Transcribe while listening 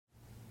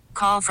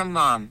Call from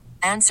mom.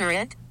 Answer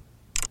it.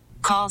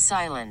 Call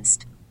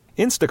silenced.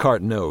 Instacart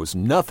knows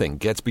nothing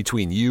gets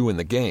between you and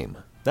the game.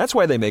 That's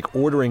why they make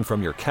ordering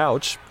from your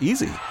couch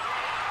easy.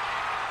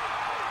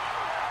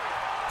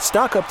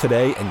 Stock up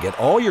today and get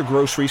all your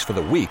groceries for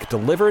the week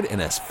delivered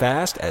in as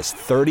fast as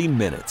 30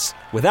 minutes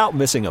without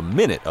missing a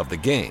minute of the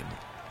game.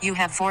 You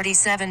have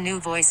 47 new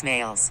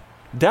voicemails.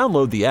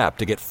 Download the app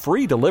to get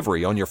free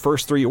delivery on your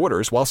first 3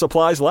 orders while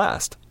supplies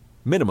last.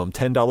 Minimum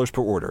 $10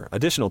 per order.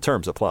 Additional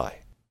terms apply.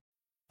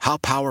 How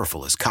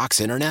powerful is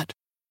Cox Internet?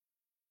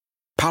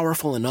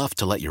 Powerful enough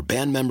to let your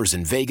band members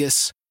in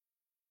Vegas,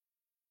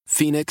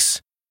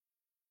 Phoenix,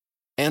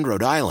 and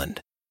Rhode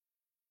Island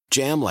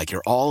jam like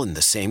you're all in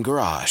the same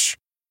garage.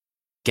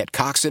 Get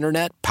Cox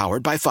Internet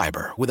powered by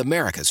fiber with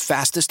America's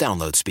fastest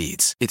download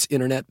speeds. It's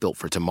internet built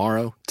for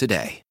tomorrow,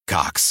 today.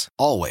 Cox,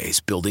 always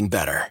building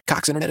better.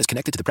 Cox Internet is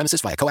connected to the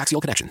premises via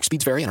coaxial connection.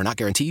 Speeds vary and are not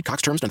guaranteed.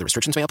 Cox terms and other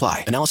restrictions may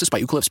apply. Analysis by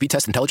Ookla Speed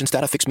Test Intelligence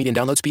Data. Fixed median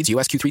download speeds.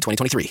 US Q3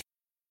 2023.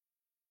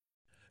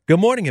 Good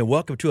morning and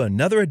welcome to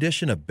another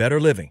edition of Better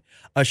Living,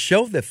 a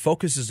show that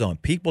focuses on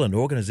people and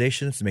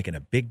organizations making a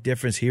big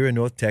difference here in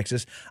North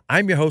Texas.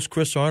 I'm your host,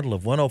 Chris Arnold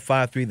of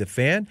 105.3 The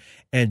Fan,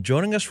 and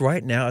joining us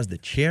right now is the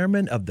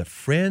chairman of the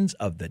Friends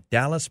of the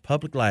Dallas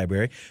Public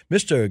Library,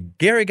 Mr.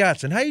 Gary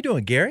Gadson. How you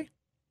doing, Gary?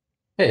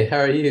 Hey, how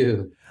are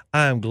you?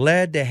 I'm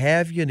glad to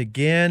have you. And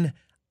again,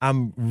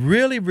 I'm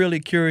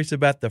really curious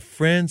about the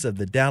Friends of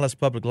the Dallas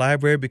Public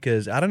Library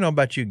because I don't know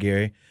about you,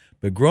 Gary,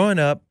 but growing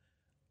up,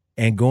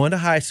 and going to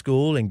high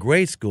school and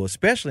grade school,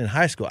 especially in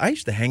high school, I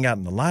used to hang out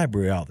in the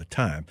library all the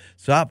time.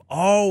 So I've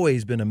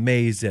always been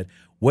amazed at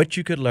what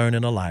you could learn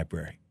in a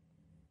library.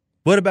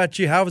 What about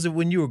you? How was it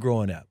when you were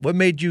growing up? What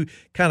made you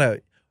kind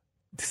of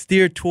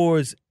steer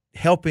towards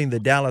helping the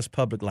Dallas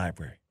Public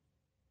Library?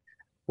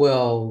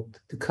 Well,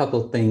 a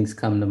couple of things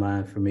come to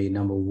mind for me.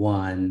 Number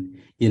one,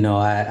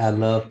 I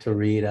love to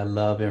read. I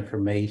love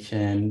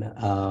information.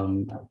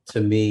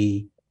 To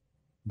me,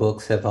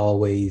 books have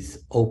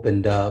always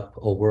opened up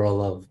a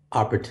world of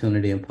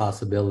opportunity and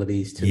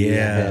possibilities to me.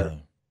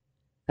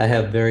 I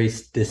have very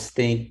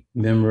distinct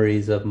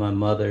memories of my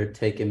mother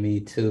taking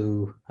me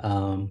to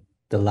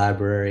the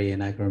library,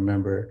 and I can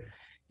remember,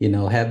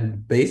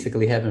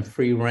 having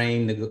free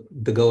reign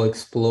to go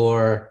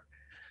explore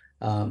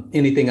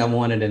anything I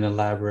wanted in the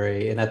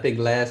library. And I think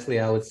lastly,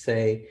 I would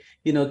say,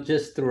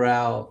 just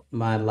throughout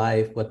my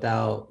life,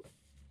 without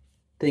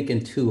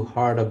thinking too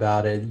hard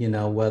about it,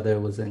 whether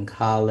it was in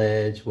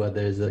college,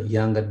 whether it's a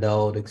young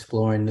adult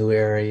exploring new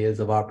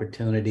areas of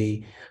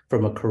opportunity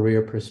from a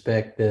career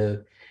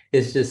perspective,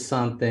 it's just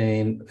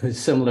something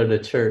similar to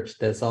church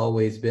that's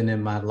always been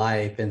in my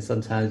life. And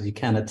sometimes you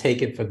kind of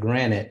take it for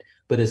granted,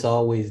 but it's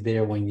always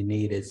there when you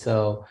need it.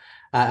 So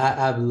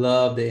I've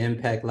loved the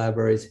impact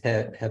libraries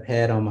have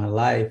had on my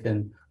life.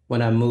 And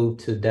when I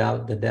moved to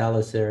the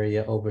Dallas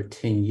area over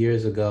 10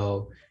 years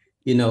ago,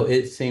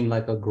 it seemed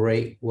like a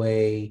great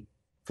way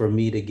for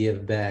me to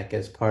give back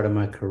as part of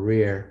my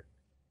career.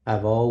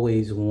 I've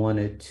always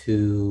wanted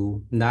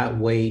to not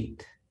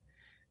wait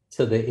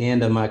till the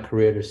end of my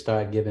career to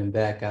start giving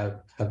back.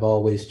 I've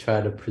always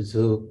tried to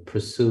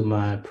pursue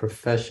my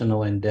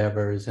professional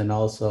endeavors and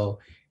also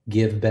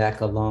give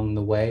back along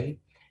the way.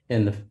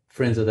 And the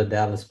Friends of the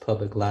Dallas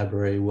Public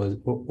Library was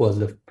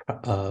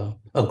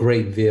a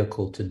great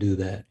vehicle to do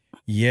that.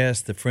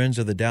 Yes, the Friends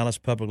of the Dallas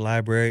Public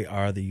Library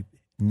are the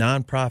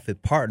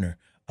nonprofit partner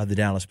of the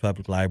Dallas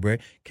Public Library.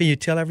 Can you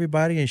tell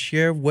everybody and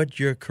share what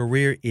your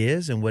career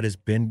is and what it's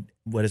been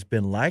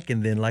like?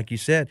 And then, like you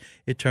said,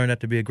 it turned out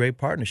to be a great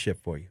partnership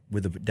for you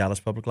with the Dallas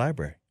Public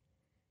Library.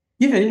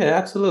 Yeah,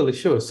 absolutely.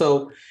 Sure.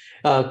 So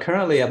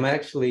currently I'm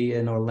actually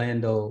in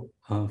Orlando,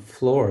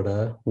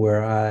 Florida,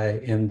 where I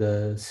am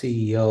the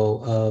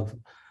CEO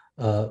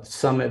of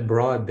Summit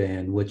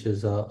Broadband, which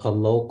is a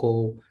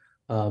local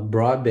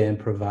broadband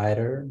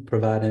provider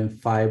providing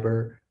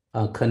fiber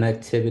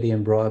connectivity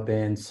and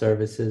broadband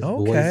services,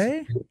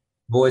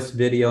 voice,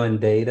 video, and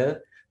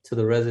data to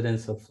the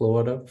residents of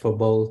Florida for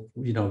both,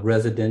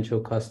 residential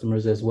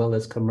customers as well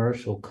as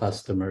commercial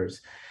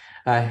customers.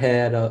 I've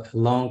had a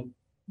long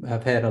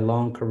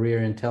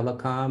career in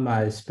telecom.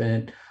 I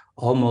spent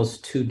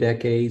almost 2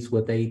 decades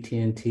with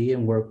AT&T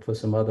and worked for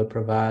some other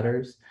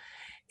providers.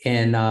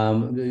 And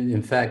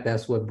in fact,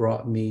 that's what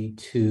brought me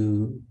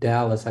to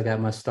Dallas. I got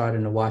my start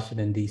in the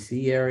Washington,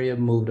 D.C. area,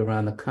 moved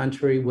around the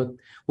country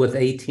with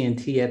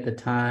AT&T at the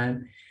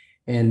time.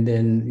 And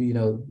then,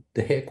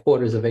 the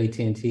headquarters of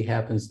AT&T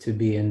happens to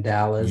be in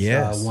Dallas.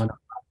 Yes. One of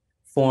my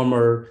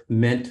former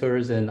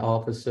mentors and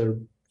Officer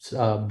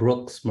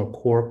Brooks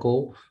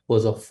McCorkle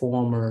was a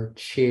former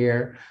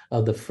chair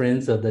of the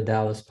Friends of the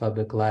Dallas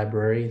Public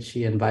Library.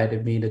 She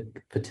invited me to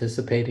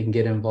participate and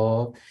get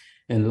involved.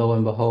 And lo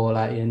and behold,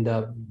 I end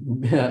up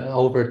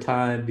over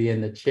time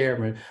being the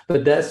chairman.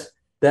 But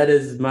that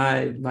is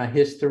my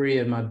history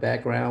and my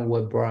background,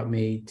 what brought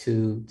me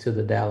to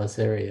the Dallas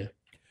area.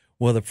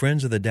 Well, the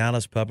Friends of the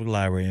Dallas Public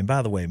Library, and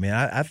by the way,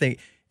 man, I think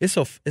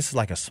it's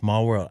like a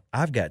small world.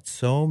 I've got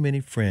so many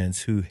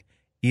friends who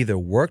either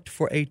worked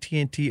for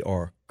AT&T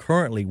or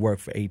currently work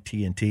for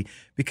AT&T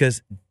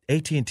because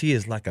AT&T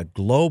is like a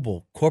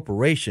global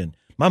corporation.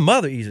 My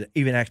mother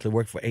even actually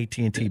worked for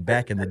AT&T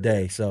back in the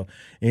day. So,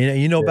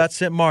 you know about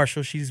St.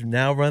 Marshall. She's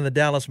now running the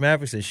Dallas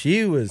Mavericks, and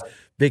she was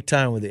big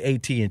time with the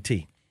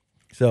AT&T.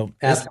 So,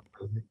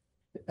 Absolutely.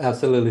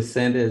 Absolutely.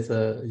 Cindy is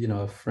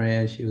a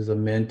friend. She was a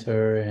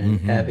mentor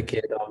and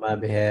advocate on my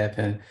behalf.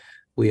 And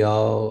we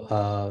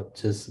all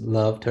just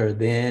loved her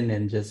then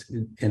and just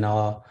in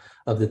awe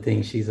of the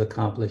things she's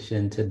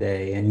accomplishing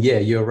today. And yeah,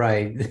 you're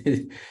right.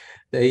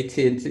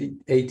 The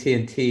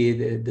AT&T,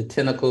 the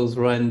tentacles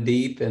run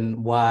deep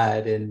and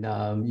wide. And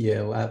I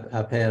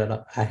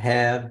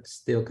have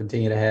still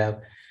continue to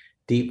have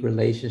deep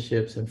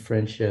relationships and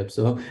friendships.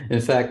 So in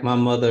fact, my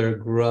mother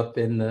grew up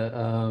in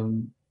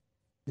the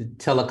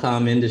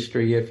telecom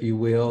industry, if you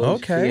will.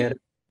 Okay. She had a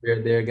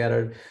career there, got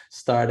her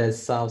start at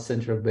South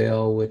Central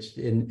Bell, which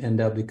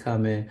ended up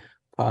becoming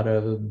part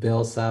of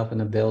Bell South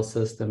and the Bell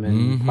system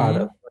and part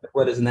of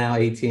what is now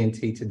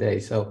AT&T today.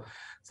 So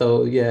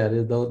yeah,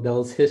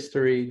 the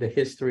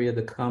history of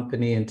the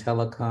company and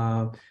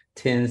telecom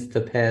tends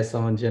to pass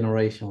on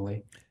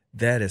generationally.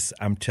 That is,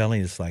 I'm telling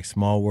you, it's like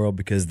small world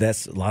because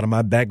that's a lot of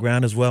my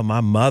background as well. My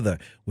mother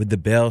with the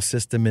Bell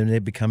system and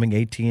it becoming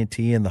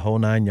AT&T and the whole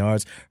 9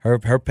 yards, her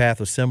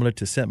path was similar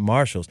to St.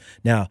 Marshall's.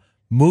 Now,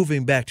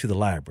 moving back to the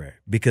library,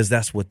 because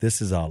that's what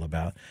this is all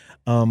about.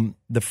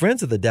 The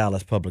Friends of the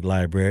Dallas Public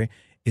Library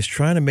is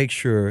trying to make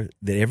sure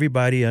that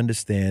everybody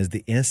understands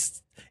the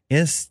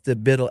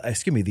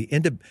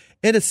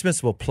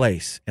indispensable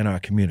place in our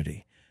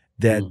community.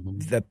 That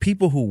the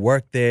people who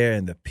work there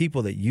and the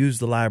people that use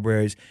the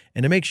libraries,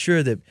 and to make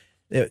sure that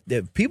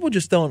people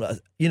just don't,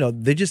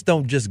 they just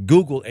don't just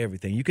Google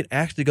everything. You can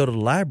actually go to the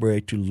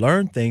library to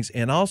learn things.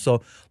 And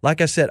also,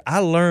 like I said, I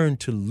learned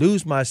to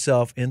lose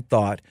myself in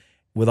thought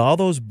with all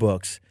those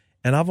books.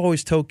 And I've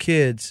always told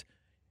kids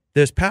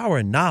there's power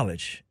in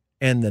knowledge.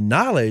 And the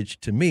knowledge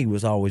to me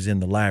was always in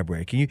the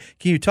library. Can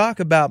you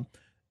talk about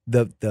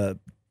the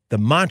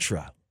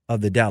mantra of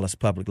the Dallas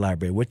Public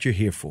Library, what you're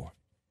here for?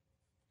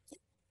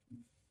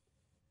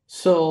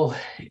 So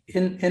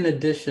in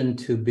addition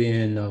to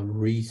being a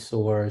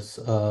resource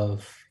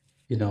of,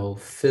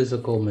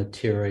 physical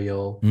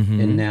material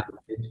and now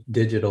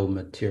digital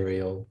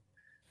material,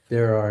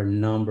 there are a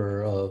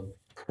number of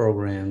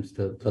programs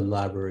that the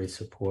library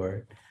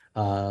support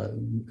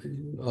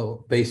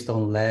based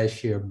on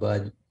last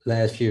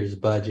year's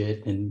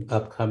budget and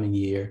upcoming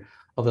year.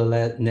 Over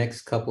the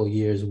next couple of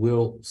years,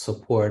 we'll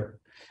support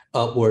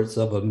upwards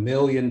of $1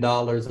 million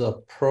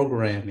of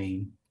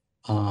programming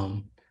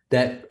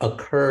that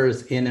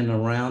occurs in and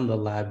around the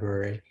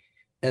library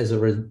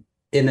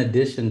in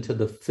addition to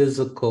the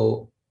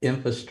physical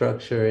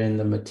infrastructure and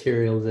the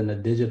materials and the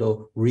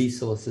digital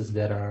resources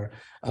that are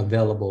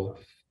available.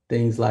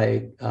 Things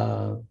like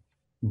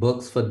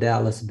books for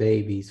Dallas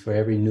babies. For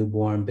every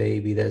newborn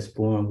baby that's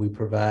born, we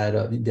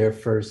provide their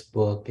first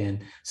book,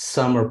 and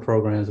summer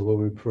programs where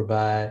we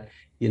provide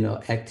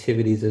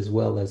activities as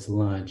well as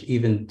lunch,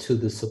 even to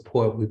the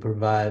support we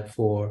provide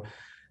for,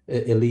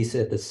 at least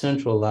at the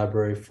Central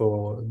Library,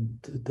 for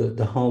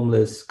the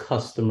homeless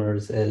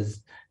customers,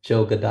 as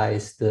Joe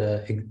Gadice,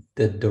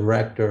 the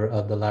director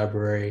of the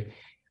library,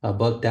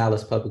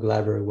 Dallas Public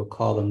Library, would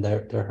call them.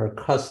 They're her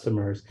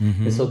customers.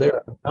 And so there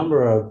are a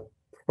number of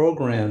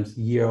programs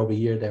year over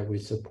year that we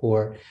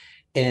support.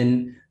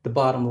 And the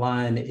bottom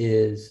line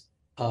is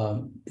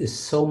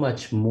so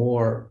much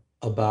more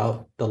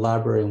about the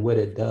library and what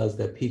it does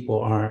that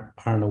people aren't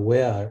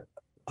unaware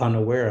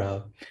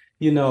of.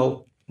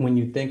 When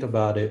you think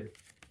about it,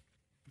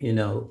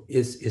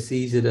 it's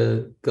easy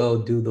to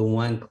go do the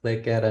one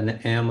click at an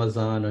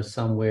Amazon or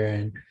somewhere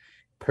and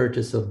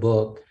purchase a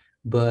book,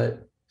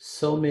 but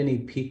so many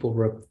people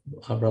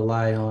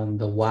rely on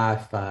the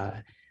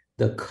Wi-Fi,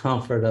 the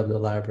comfort of the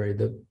library,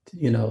 the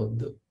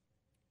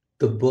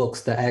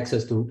books, the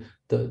access to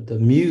the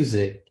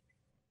music,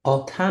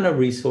 all kind of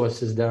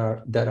resources that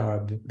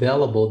are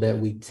available that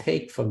we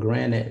take for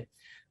granted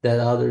that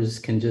others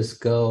can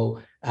just go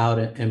out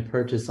and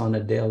purchase on a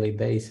daily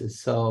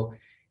basis. So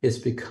it's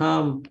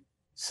become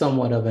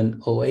somewhat of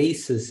an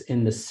oasis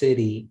in the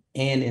city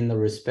and in the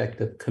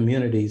respective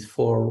communities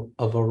for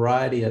a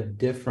variety of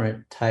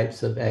different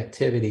types of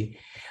activity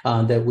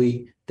that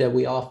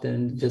we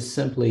often just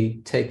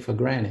simply take for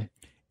granted.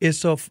 It's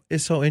so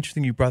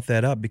interesting you brought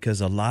that up, because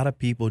a lot of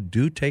people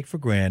do take for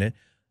granted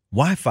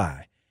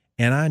Wi-Fi.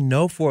 And I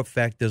know for a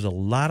fact there's a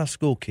lot of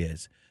school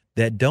kids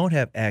that don't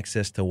have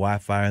access to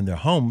Wi-Fi in their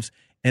homes,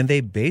 and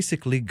they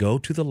basically go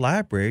to the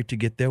library to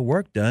get their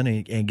work done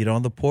and get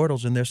on the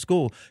portals in their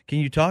school. Can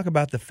you talk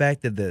about the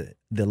fact that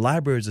the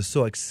libraries are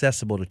so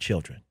accessible to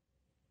children?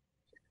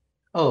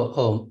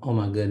 Oh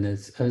my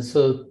goodness. And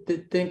so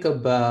think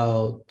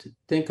about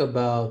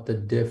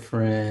the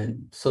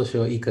different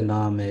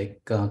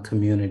socioeconomic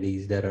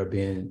communities that are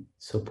being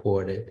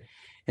supported,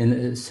 and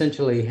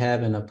essentially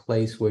having a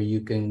place where you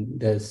can,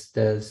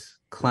 that's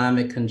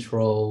climate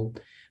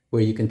controlled,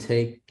 where you can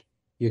take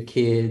your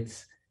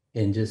kids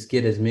and just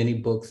get as many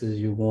books as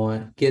you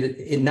want. Get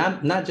it,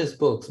 not just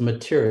books,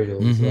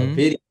 materials,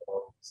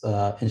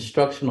 videos,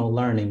 instructional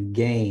learning,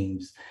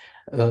 games,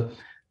 Uh,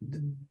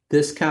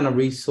 this kind of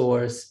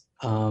resource,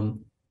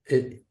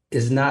 it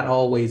is not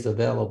always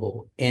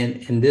available,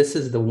 and this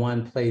is the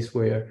one place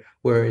where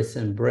it's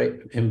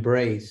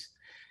embraced.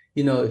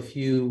 If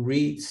you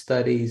read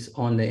studies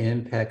on the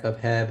impact of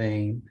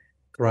having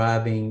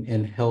thriving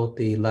and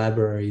healthy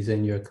libraries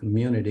in your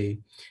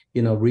community,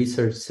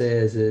 research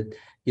says it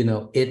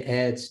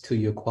adds to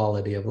your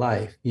quality of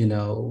life.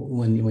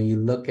 When you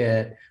look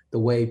at the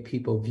way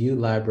people view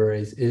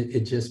libraries,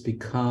 it just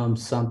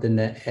becomes something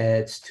that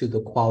adds to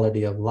the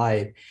quality of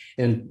life.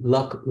 And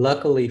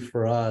luckily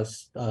for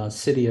us, the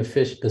city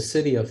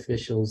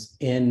officials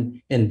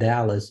in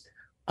Dallas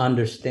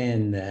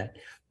understand that.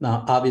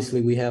 Now,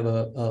 obviously, we have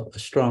a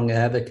strong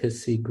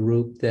advocacy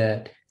group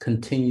that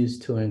continues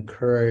to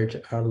encourage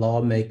our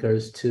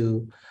lawmakers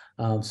to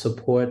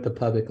support the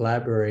public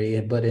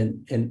library. But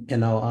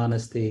in all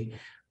honesty,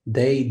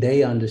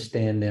 they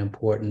understand the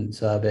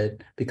importance of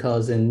it,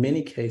 because in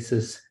many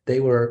cases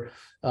they were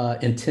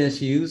intense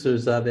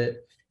users of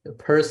it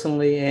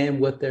personally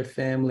and with their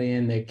family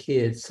and their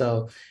kids.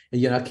 So,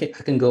 I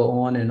can go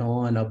on and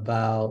on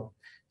about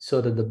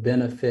sort of the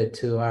benefit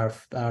to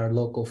our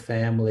local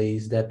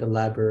families that the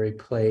library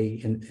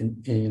play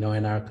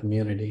in our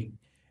community.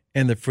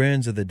 And the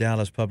Friends of the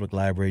Dallas Public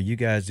Library, you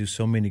guys do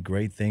so many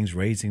great things,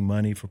 raising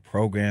money for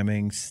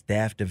programming,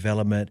 staff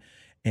development,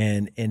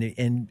 and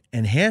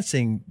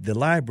enhancing the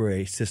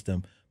library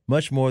system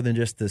much more than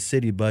just the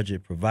city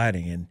budget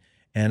providing,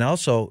 and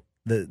also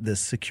the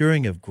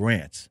securing of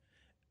grants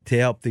to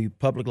help the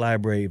public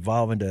library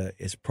evolve into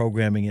its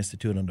programming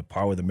institute on the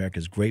par with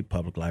America's great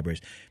public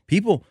libraries.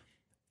 People,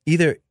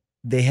 either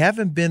they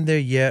haven't been there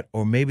yet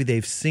or maybe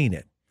they've seen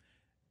it.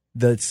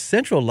 The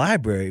Central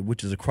Library,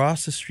 which is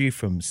across the street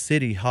from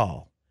City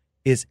Hall,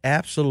 is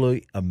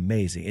absolutely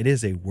amazing. It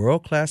is a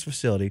world-class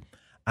facility.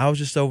 I was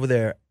just over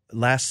there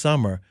last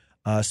summer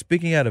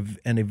speaking at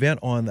an event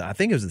on, I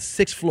think it was the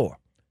 6th floor.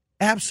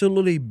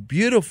 Absolutely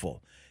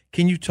beautiful.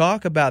 Can you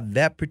talk about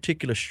that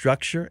particular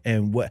structure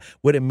and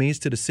what it means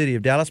to the city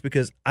of Dallas?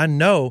 Because I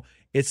know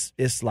it's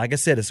like I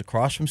said, it's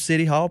across from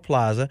City Hall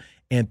Plaza,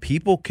 and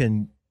people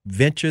can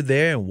venture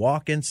there and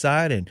walk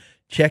inside and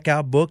check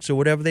out books or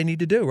whatever they need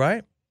to do,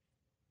 right?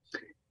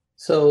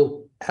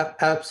 So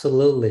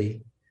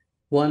absolutely.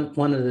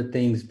 One of the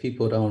things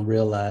people don't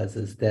realize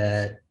is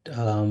that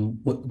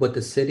what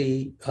the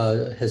city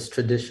has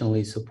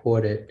traditionally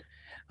supported,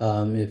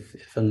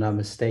 if I'm not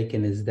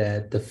mistaken, is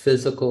that the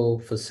physical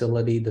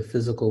facility, the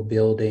physical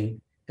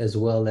building, as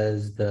well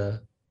as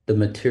the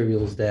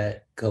materials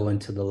that go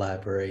into the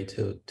library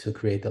to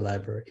create the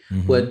library.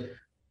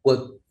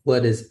 Mm-hmm.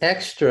 What is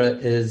extra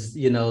is,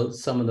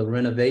 some of the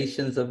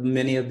renovations of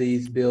many of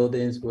these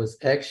buildings. What's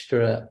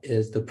extra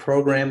is the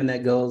programming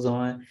that goes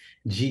on,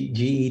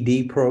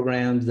 GED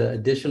programs, the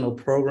additional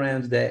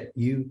programs that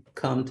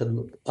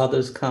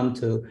others come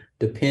to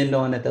depend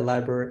on at the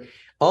library.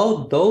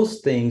 All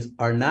those things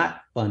are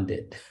not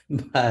funded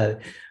by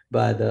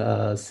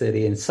the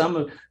city, and some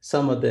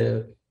of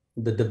the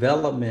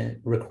development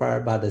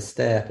required by the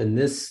staff, and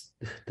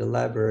the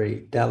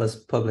library, Dallas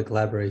Public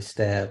Library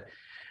staff,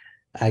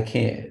 I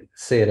can't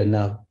say it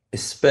enough,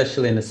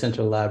 especially in the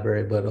Central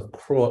Library, but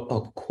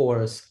of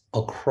course,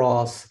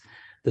 across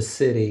the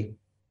city,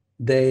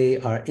 they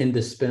are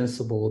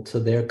indispensable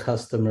to their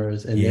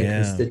customers and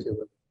their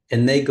constituents,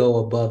 and they go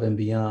above and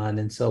beyond.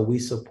 And so we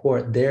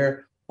support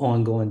their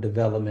ongoing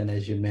development,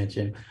 as you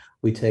mentioned.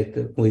 We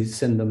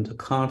send them to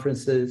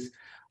conferences.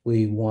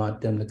 We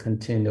want them to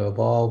continue to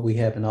evolve. We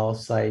have an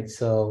offsite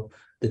so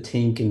the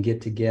team can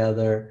get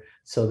together,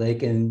 so they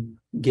can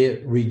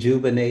get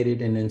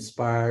rejuvenated and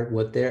inspired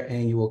with their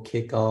annual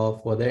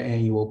kickoff or their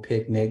annual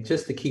picnic,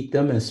 just to keep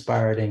them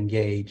inspired and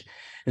engaged.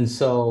 And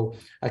so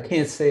I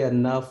can't say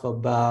enough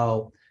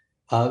about,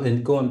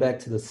 and going back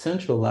to the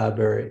Central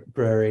Library,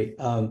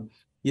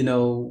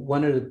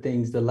 one of the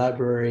things, the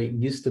library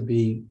used to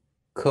be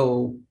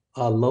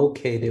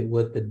located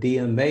with the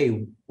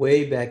DMA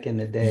way back in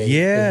the day.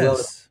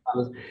 Yes.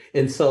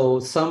 And so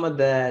some of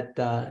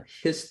that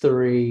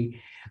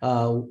history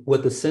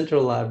with the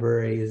Central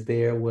Library is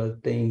there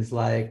with things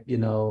like,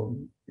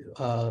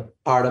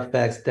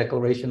 artifacts,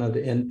 Declaration of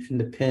the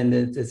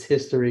Independence, its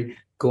history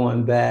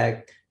going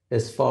back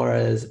as far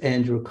as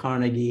Andrew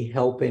Carnegie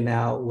helping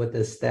out with the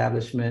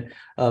establishment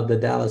of the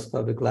Dallas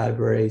Public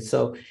Library.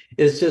 So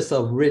it's just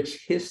a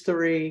rich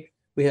history.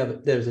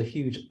 There's a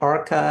huge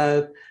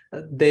archive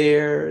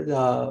there,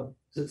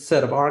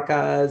 set of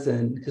archives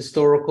and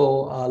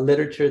historical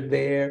literature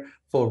there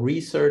for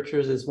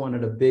researchers. It's one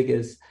of the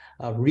biggest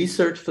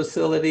research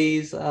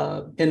facilities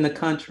in the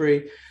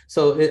country.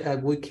 So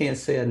we can't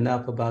say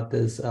enough about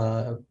this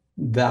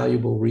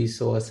valuable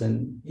resource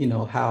and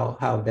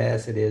how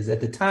vast it is.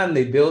 At the time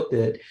they built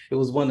it, it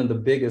was one of the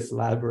biggest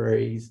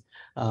libraries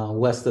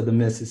west of the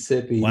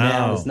Mississippi. Wow.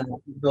 Now it's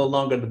no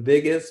longer the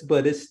biggest,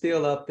 but it's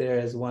still up there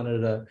as one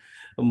of the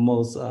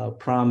most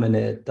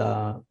prominent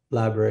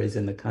libraries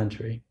in the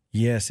country.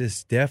 Yes,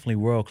 it's definitely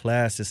world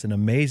class. It's an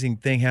amazing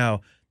thing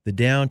how the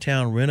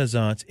downtown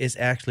Renaissance is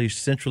actually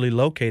centrally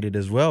located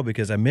as well,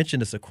 because I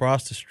mentioned it's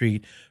across the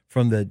street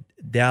from the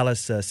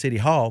Dallas City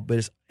Hall, but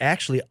it's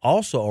actually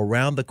also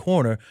around the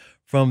corner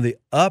from the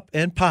up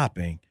and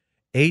popping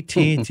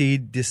AT&T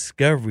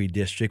Discovery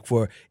District.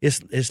 For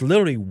it's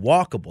literally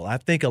walkable. I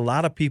think a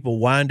lot of people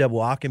wind up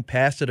walking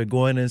past it or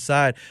going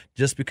inside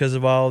just because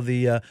of all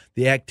the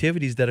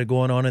activities that are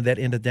going on in that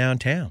end of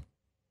downtown.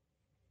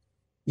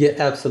 Yeah,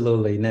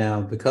 absolutely. Now,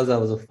 because I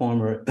was a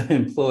former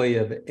employee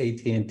of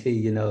AT&T,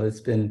 it's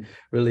been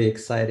really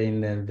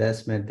exciting, the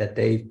investment that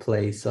they've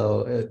placed.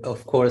 So,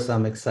 of course,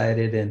 I'm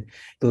excited and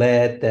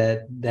glad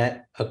that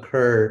that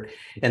occurred.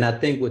 And I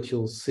think what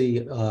you'll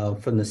see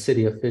from the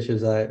city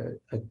officials, I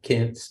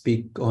can't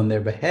speak on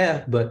their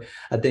behalf, but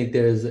I think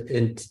there's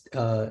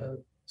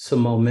some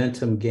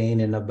momentum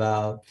gaining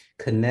about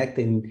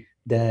connecting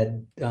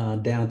that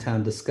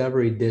downtown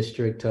Discovery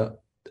District to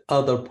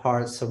other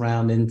parts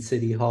surrounding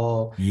City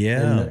Hall and Yeah.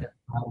 the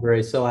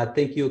library. So I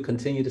think you'll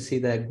continue to see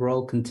that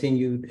grow,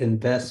 continued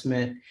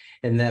investment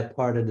in that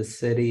part of the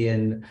city.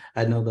 And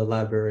I know the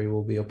library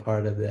will be a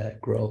part of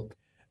that growth.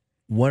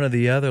 One of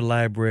the other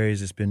libraries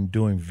that's been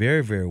doing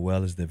very, very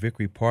well is the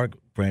Vickery Park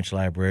Branch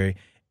Library.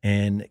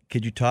 And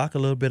could you talk a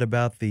little bit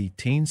about the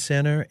Teen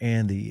Center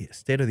and the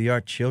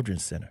state-of-the-art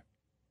Children's Center?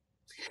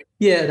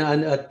 Yeah,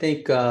 and I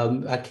think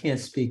I can't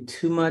speak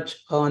too much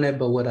on it,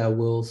 but what I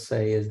will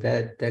say is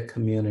that that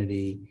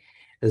community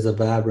is a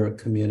vibrant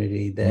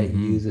community that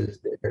Mm-hmm. uses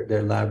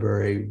their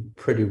library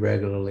pretty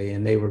regularly,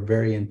 and they were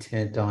very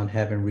intent on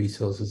having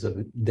resources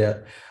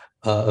that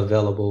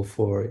available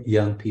for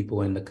young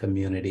people in the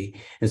community.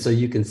 And so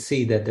you can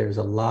see that there's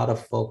a lot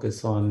of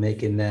focus on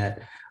making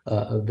that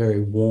a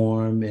very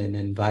warm and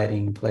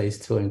inviting place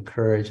to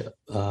encourage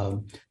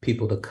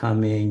people to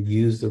come in,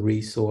 use the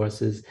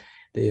resources.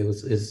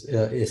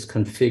 It's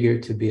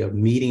configured to be a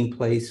meeting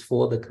place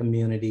for the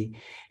community.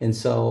 And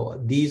so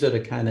these are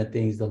the kind of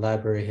things the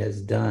library has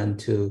done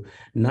to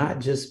not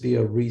just be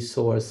a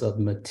resource of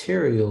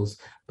materials,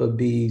 but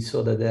be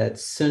sort of that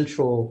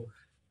central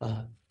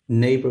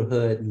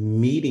neighborhood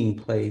meeting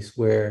place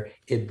where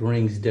it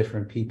brings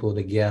different people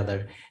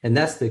together. And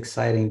that's the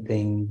exciting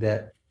thing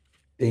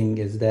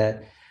is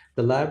that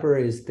the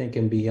library is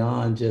thinking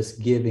beyond just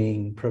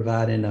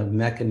providing a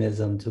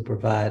mechanism to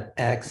provide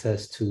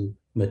access to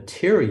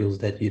materials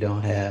that you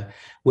don't have,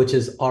 which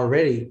is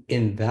already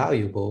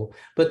invaluable.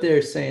 But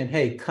they're saying,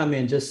 hey, come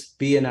in, just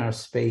be in our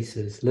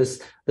spaces.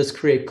 Let's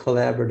create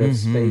collaborative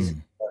space,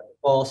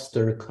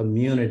 foster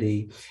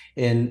community,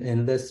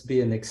 and let's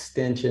be an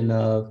extension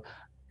of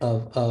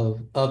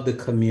the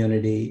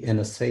community and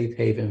a safe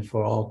haven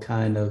for all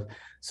kind of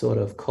sort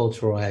of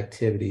cultural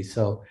activities.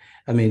 So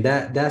I mean,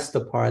 that's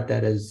the part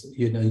that is,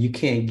 you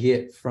can't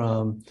get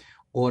from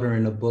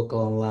ordering a book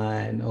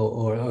online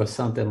or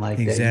something like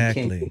that. You can't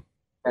get Exactly.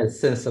 that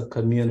sense of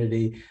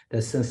community,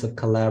 that sense of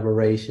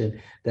collaboration,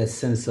 that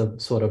sense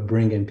of sort of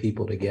bringing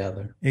people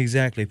together.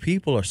 Exactly.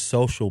 People are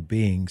social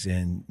beings,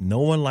 and no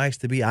one likes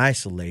to be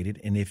isolated.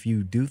 And if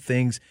you do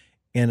things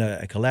in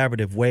a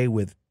collaborative way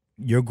with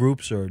your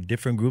groups or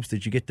different groups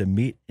that you get to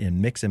meet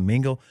and mix and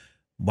mingle,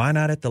 why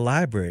not at the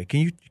library?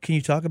 Can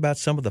you talk about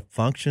some of the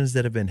functions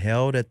that have been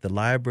held at the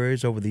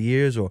libraries over the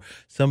years, or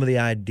some of the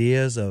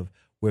ideas of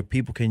where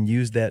people can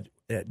use that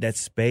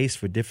space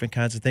for different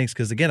kinds of things?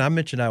 Because again, I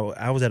mentioned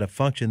I was at a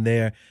function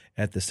there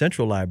at the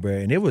Central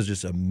Library, and it was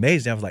just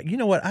amazing. I was like, you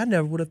know what? I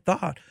never would have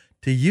thought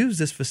to use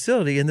this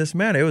facility in this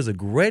manner. It was a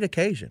great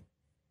occasion.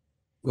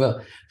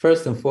 Well,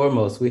 first and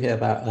foremost, we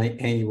have our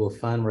annual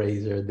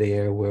fundraiser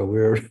there where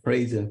we're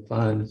raising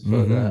funds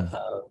for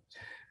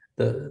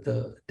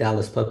the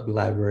Dallas Public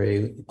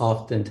Library.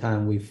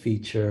 Oftentimes we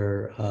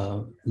feature,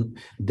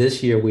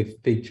 this year we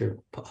feature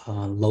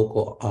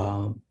local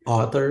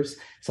authors.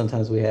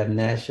 Sometimes we have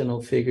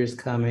national figures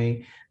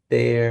coming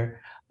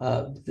there.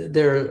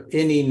 There are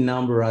any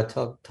number. I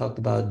talked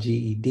about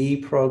GED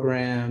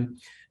program.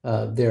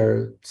 There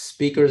are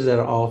speakers that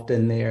are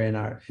often there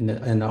in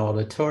the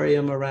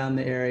auditorium around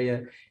the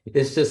area.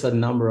 It's just a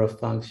number of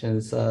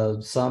functions,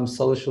 some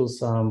social,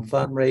 some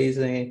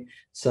fundraising,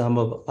 some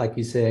of, like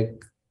you said,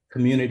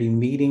 community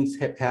meetings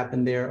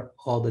happen there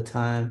all the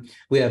time.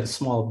 We have a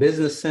small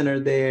business center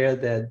there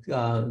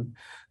that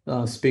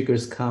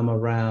speakers come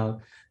around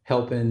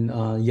helping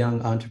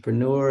young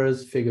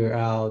entrepreneurs figure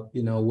out,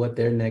 what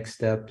their next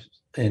steps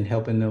and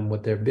helping them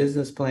with their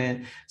business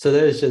plan. So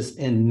there's just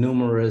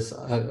innumerous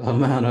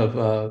amount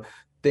of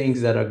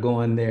things that are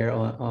going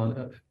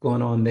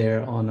on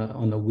there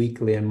on a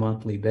weekly and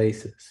monthly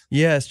basis.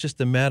 Yeah, it's just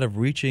a matter of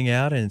reaching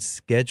out and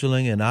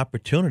scheduling an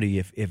opportunity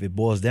if it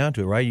boils down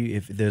to it, right?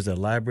 If there's a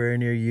library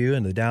near you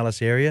in the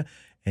Dallas area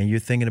and you're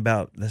thinking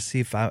about, let's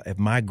see if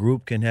my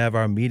group can have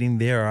our meeting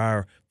there or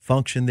our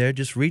function there,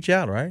 just reach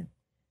out, right?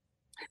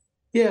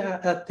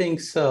 Yeah, I think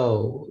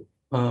so.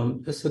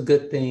 It's a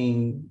good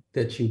thing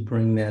that you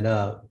bring that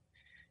up.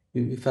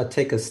 If I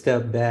take a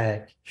step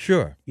back,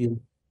 Sure.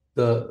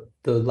 the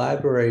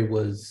library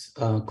was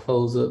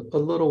closed a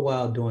little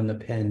while during the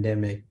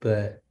pandemic,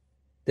 but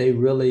they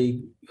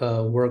really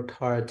worked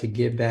hard to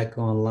get back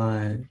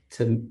online,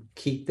 to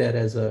keep that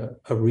as a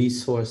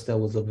resource that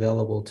was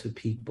available to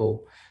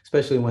people,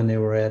 especially when they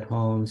were at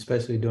home,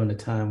 especially during the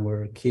time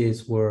where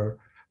kids were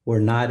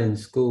not in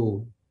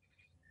school.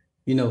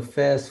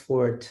 Fast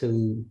forward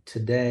to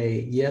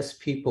today, yes,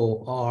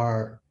 people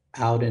are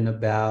out and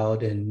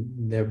about and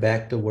they're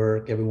back to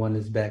work, everyone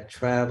is back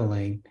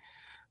traveling.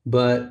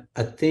 But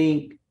I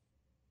think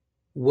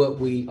what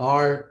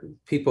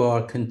people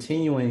are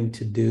continuing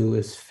to do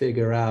is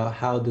figure out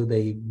how do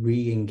they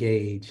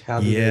re-engage?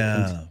 How do they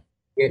Yeah.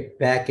 get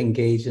back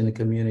engaged in the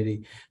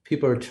community?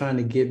 People are trying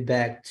to get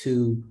back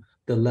to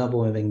the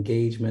level of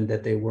engagement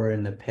that they were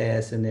in the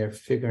past, and they're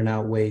figuring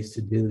out ways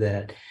to do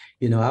that.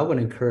 I would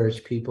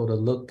encourage people to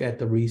look at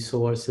the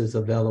resources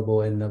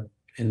available in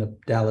the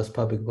Dallas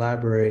Public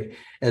Library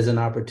as an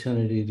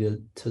opportunity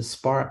to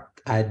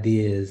spark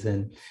ideas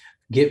and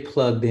get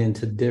plugged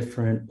into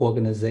different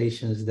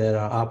organizations that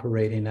are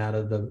operating out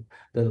of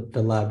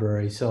the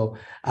library. So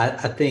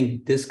I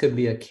think this could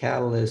be a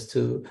catalyst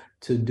to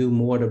do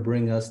more to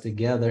bring us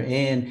together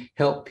and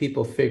help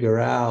people figure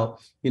out,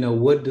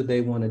 what do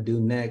they want to do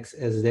next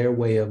as their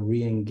way of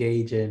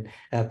re-engaging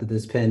after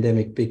this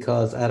pandemic,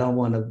 because I don't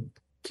want to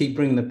keep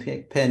bringing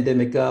the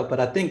pandemic up, but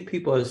I think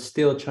people are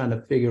still trying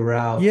to figure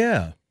out,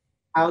 Yeah.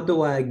 how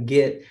do I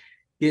get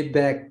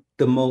back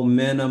the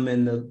momentum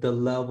and the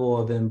level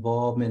of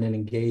involvement and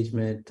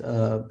engagement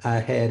I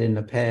had in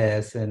the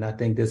past? And I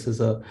think this is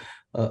a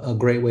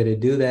great way to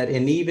do that.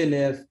 And even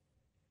if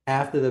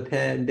after the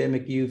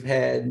pandemic, you've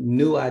had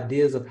new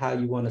ideas of how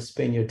you want to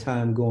spend your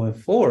time going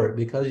forward,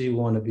 because you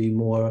want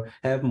to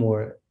have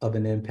more of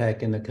an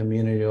impact in the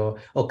community,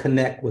 or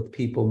connect with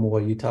people more.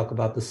 You talk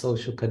about the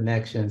social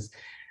connections.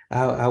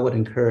 I would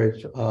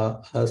encourage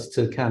us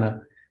to kind of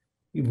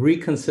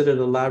reconsider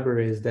the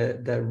library as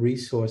that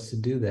resource to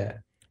do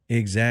that.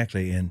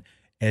 Exactly. And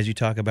as you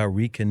talk about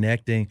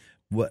reconnecting,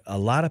 what a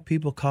lot of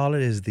people call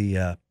it is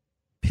the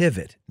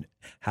pivot.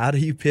 How do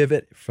you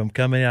pivot from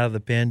coming out of the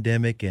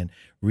pandemic and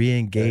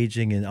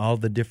re-engaging in all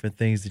the different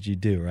things that you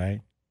do,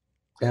 right?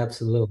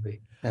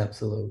 Absolutely.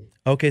 Absolutely.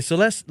 Okay, so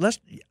let's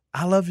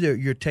I love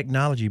your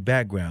technology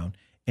background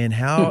and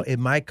how it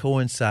might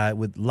coincide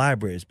with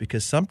libraries,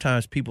 because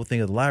sometimes people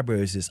think of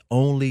libraries as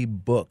only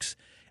books.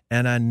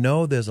 And I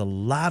know there's a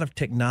lot of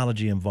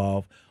technology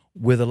involved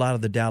with a lot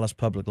of the Dallas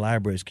public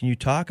libraries. Can you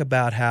talk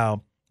about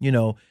how, you're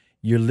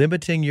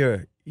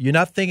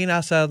not thinking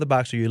outside of the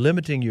box, or you're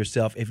limiting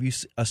yourself if you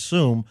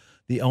assume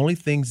the only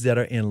things that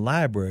are in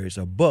libraries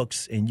are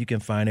books and you can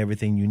find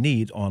everything you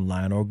need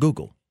online or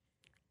Google?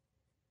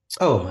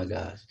 Oh my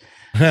gosh.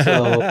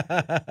 So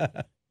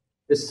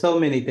there's so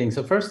many things.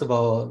 So first of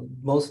all,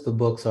 most of the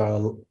books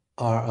are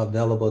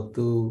available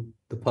through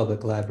the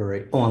public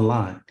library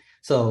online.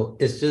 So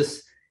it's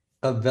just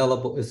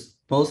available.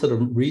 Most of the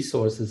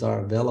resources are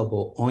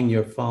available on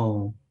your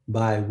phone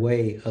by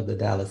way of the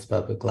Dallas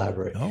Public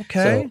Library.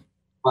 Okay. So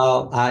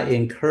while I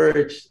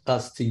encourage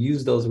us to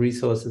use those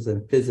resources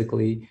and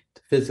physically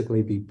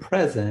be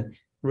present,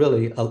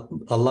 really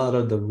a lot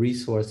of the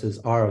resources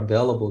are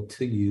available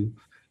to you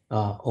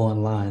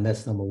online.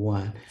 That's number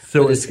one.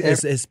 So But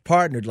it's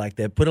partnered like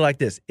that. Put it like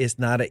this: it's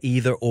not an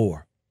either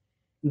or.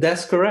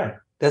 that's correct.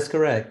 That's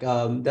correct.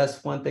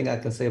 That's one thing I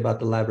can say about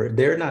the library.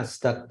 They're not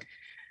stuck.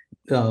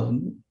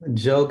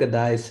 Joe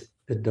Gadice,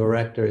 the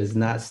director, is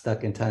not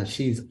stuck in time.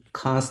 She's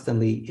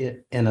constantly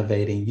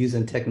innovating,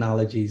 using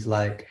technologies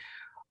like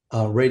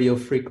radio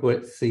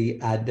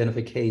frequency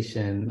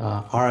identification,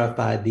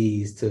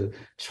 RFIDs, to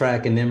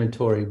track and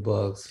inventory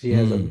books. She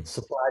has a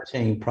supply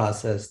chain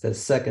process that's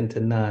second to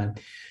none.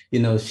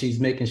 She's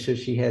making sure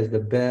she has the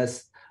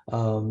best.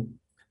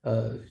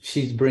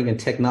 She's bringing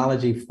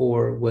technology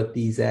for what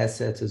these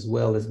assets, as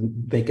well as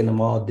making them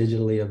all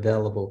digitally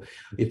available.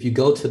 If you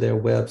go to their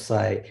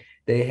website,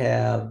 they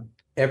have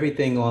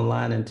everything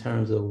online in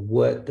terms of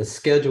what the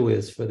schedule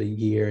is for the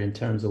year, in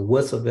terms of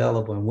what's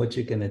available and what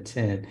you can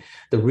attend.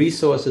 The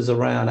resources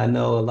around, I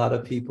know a lot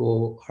of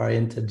people are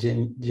into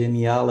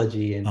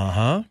genealogy and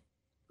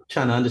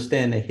trying to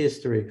understand the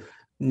history.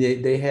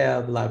 They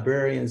have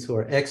librarians who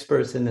are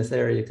experts in this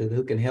area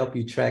who can help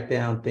you track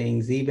down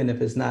things, even if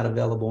it's not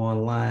available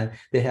online.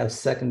 They have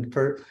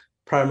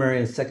primary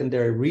and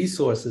secondary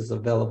resources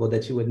available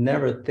that you would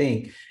never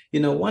think.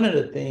 One of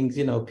the things,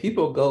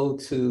 people go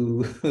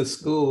to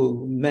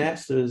school,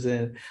 masters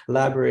in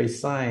library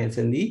science,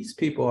 and these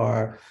people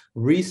are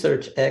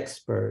research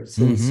experts.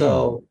 And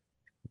so,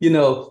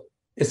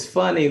 it's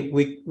funny,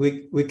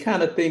 we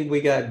kind of think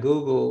we got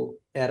Google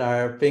at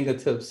our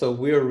fingertips, so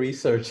we're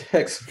research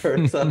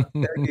experts. I'll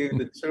tell you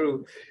the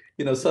truth.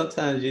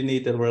 Sometimes you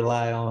need to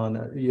rely on,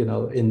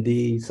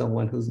 indeed,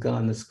 someone who's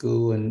gone to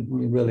school and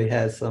really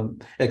has some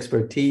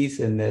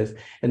expertise in this.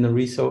 And the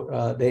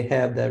resource, they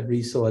have that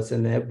resource,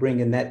 and they're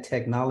bringing that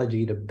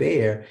technology to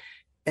bear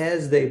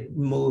as they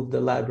move the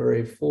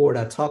library forward.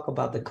 I talk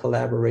about the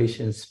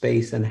collaboration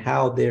space and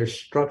how they're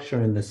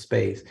structuring the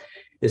space.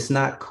 It's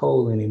not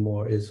cold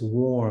anymore, it's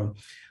warm.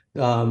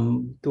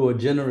 Through a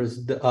generous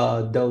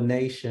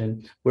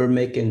donation, we're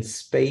making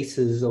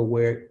spaces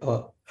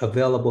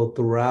available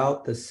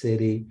throughout the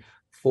city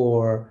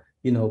for,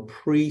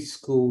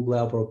 preschool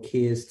level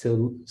kids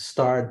to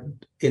start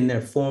in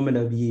their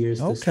formative years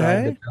to start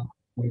Okay.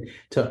 developing,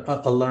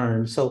 to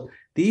learn. So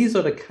these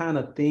are the kind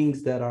of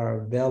things that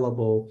are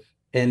available,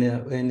 and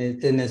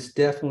it's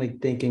definitely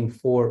thinking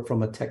forward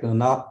from a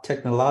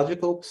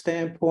technological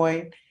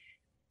standpoint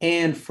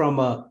and from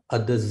a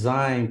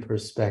design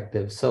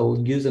perspective. So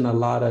using a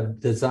lot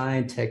of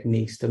design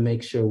techniques to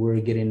make sure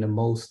we're getting the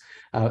most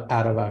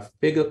out of our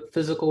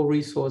physical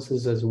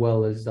resources as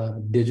well as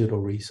digital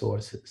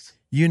resources.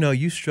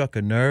 You struck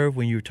a nerve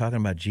when you were talking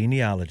about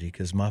genealogy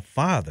because my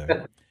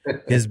father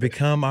has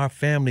become our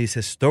family's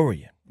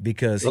historian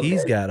because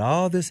he's Okay. got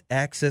all this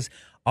access.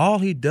 All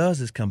he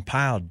does is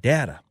compile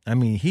data. I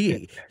mean,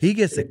 he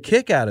gets a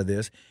kick out of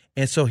this.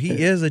 And so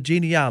he is a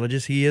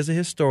genealogist. He is a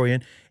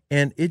historian.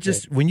 And it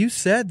just, when you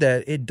said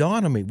that, it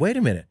dawned on me, wait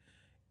a minute.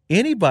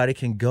 Anybody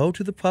can go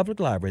to the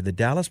public library, the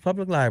Dallas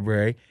Public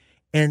Library,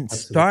 and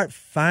Absolutely. start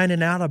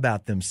finding out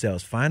about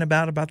themselves, find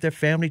out about their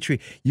family tree.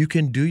 You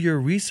can do your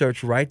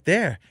research right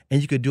there,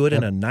 and you could do it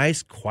in a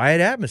nice,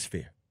 quiet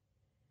atmosphere.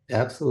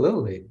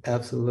 Absolutely,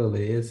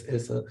 absolutely.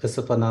 It's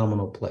a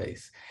phenomenal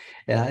place.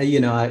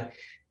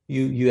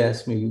 You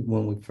asked me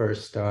when we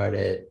first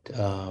started,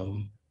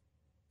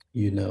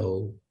 you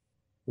know,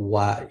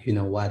 why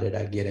did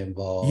I get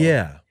involved?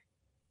 Yeah.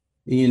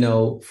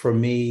 For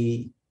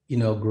me,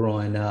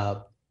 growing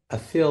up, I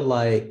feel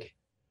like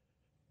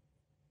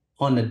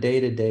on a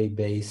day-to-day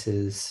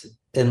basis,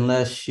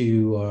 unless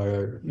you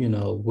are,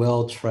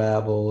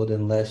 well-traveled,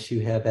 unless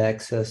you have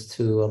access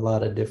to a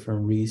lot of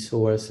different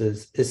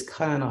resources, it's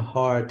kind of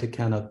hard to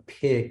kind of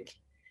pick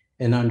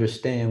and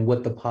understand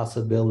what the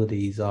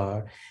possibilities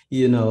are,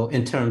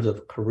 in terms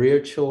of career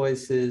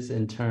choices,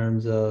 in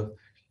terms of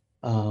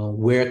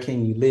where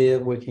can you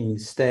live, where can you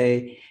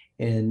stay,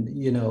 and,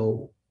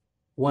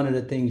 one of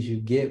the things you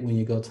get when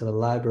you go to the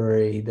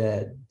library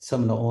that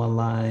some of the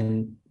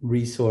online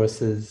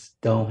resources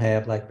don't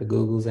have, like the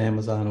Googles,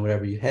 Amazon, or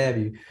whatever you,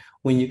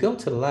 when you go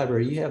to the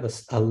library, you have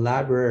a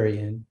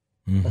librarian,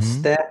 a Mm-hmm.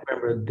 staff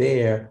member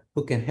there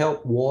who can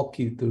help walk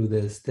you through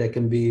this, that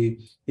can be,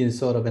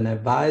 sort of an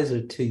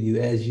advisor to you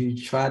as you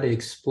try to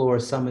explore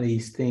some of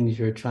these things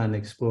you're trying to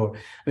explore.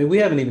 I mean, we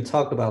haven't even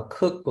talked about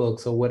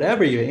cookbooks or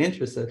whatever you're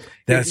interested in.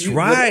 That's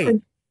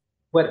right.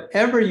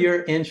 Whatever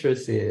your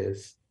interest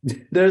is,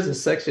 there's a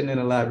section in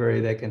the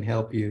library that can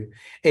help you.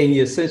 And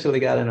you essentially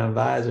got an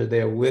advisor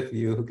there with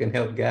you who can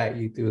help guide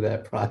you through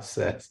that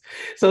process.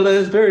 So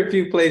there's very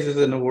few places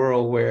in the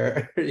world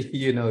where,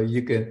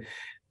 you can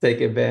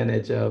take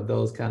advantage of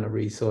those kind of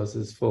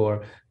resources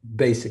for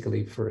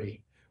basically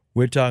free.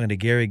 We're talking to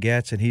Gary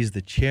Gadson. He's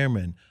the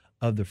chairman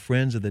of the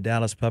Friends of the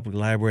Dallas Public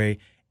Library.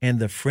 And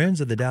the Friends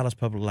of the Dallas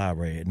Public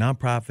Library, a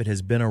nonprofit,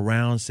 has been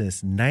around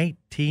since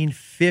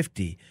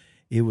 1950.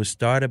 It was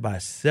started by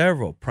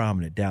several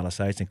prominent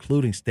Dallasites,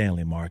 including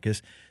Stanley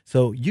Marcus.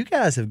 So you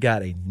guys have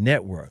got a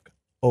network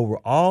over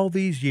all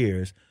these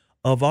years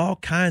of all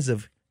kinds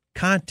of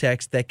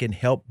contexts that can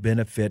help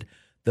benefit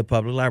the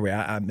public library.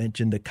 I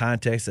mentioned the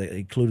context,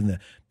 including the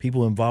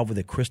people involved with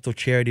the Crystal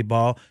Charity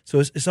Ball. So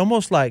it's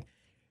almost like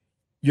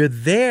you're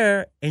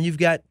there and you've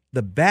got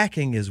the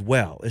backing as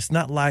well. It's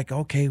not like,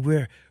 okay,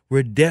 we're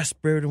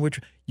desperate and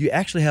you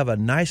actually have a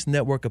nice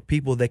network of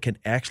people that can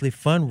actually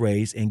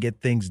fundraise and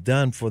get things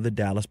done for the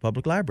Dallas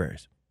Public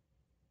Libraries.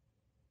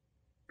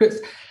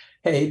 Chris,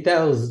 hey,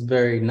 that was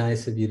very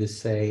nice of you to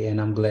say, and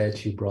I'm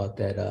glad you brought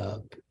that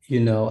up.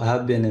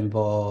 I've been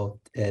involved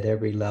at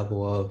every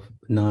level of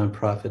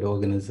nonprofit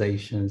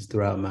organizations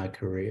throughout my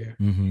career.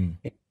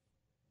 Mm-hmm.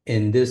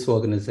 And this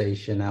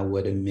organization, I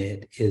would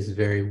admit, is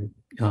very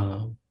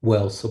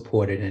well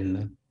supported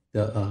in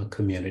the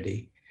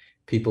community.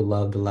 People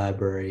love the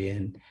library,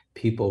 and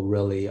people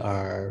really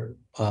are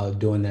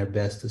doing their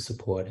best to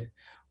support it.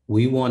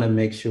 We want to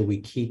make sure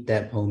we keep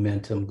that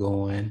momentum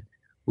going.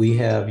 We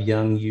have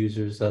young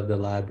users of the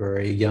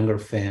library, younger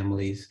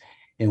families,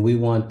 and we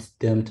want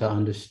them to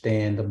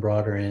understand the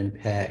broader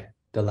impact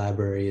the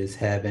library is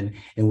having,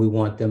 and we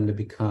want them to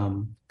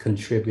become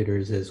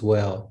contributors as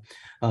well.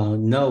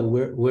 No,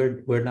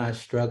 we're not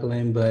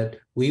struggling, but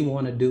we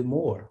want to do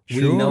more.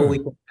 Sure. We know we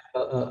can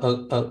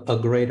have a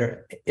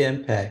greater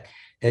impact.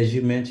 As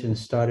you mentioned,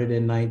 started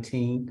in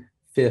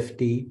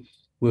 1950.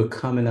 We're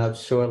coming up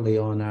shortly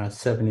on our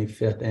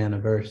 75th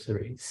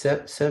anniversary,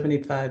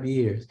 75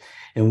 years,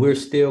 and we're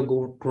still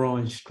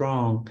growing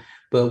strong.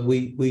 But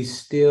we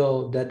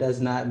still, that does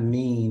not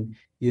mean,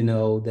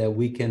 that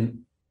we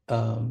can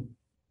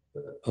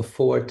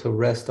afford to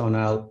rest on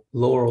our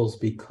laurels,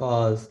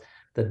 because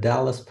the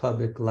Dallas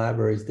Public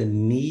Libraries, the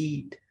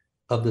need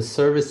of the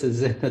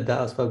services in the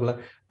Dallas Public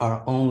Library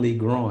are only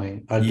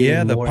growing.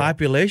 Yeah, the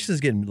population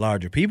is getting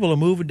larger. People are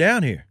moving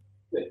down here.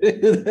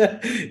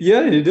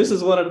 Yeah, this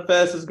is one of the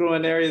fastest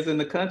growing areas in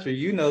the country.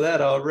 You know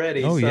that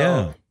already. Oh, so,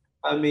 yeah.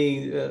 I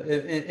mean,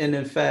 and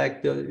in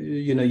fact,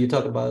 you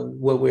talk about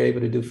what we're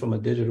able to do from a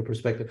digital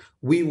perspective.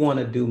 We want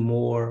to do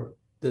more.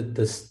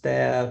 The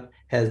staff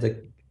has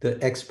the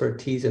the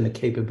expertise and the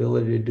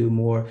capability to do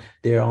more,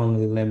 they're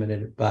only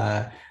limited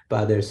by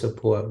their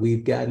support.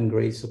 We've gotten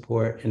great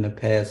support in the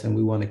past, and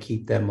we want to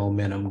keep that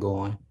momentum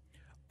going.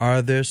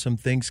 Are there some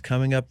things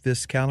coming up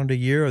this calendar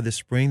year or this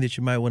spring that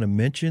you might want to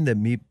mention that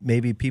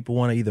maybe people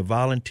want to either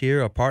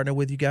volunteer or partner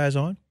with you guys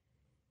on?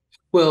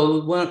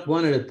 Well,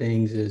 one of the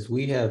things is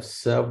we have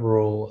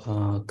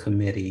several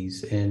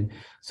committees, and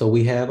so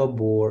we have a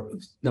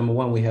board. Number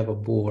one, we have a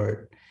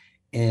board,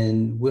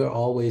 and we're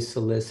always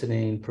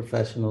soliciting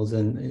professionals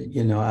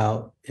and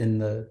out in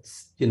the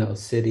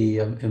city,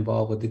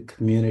 involved with the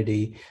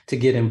community, to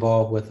get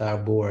involved with our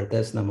board.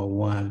 That's number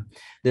one.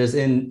 There's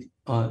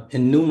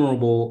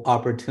innumerable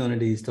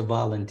opportunities to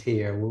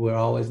volunteer. We're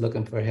always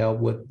looking for help.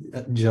 With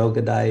Joe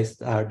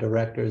Gadice, our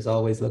director, is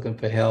always looking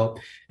for help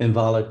and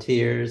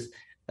volunteers.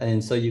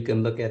 And so you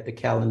can look at the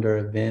calendar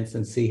events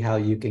and see how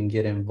you can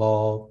get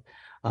involved.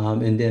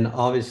 And then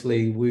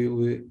obviously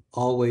we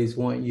always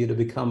want you to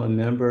become a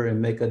member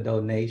and make a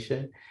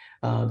donation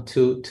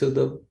to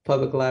the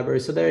public library.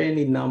 So there are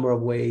any number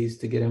of ways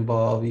to get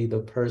involved, either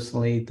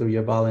personally through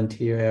your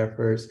volunteer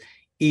efforts,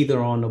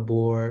 either on the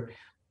board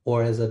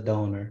or as a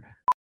donor.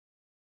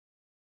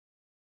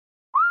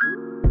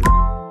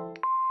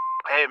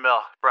 Hey,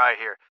 Mel, Bri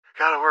here.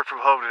 Gotta work from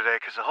home today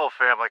because the whole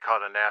family caught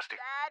a nasty...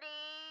 Daddy!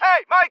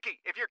 Hey, Mikey,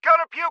 if you're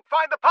gonna puke,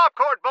 find the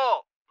popcorn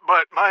bowl!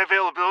 But my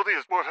availability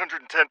is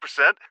 110%.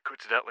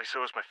 Coincidentally,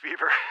 so is my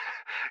fever.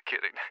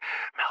 Kidding.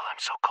 Mel, I'm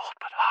so cold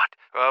but hot.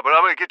 But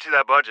I'm gonna get you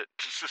that budget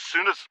just as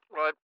soon as...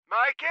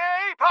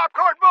 Mikey,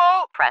 popcorn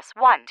bowl! Press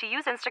 1 to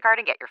use Instacart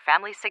and get your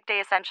family's sick day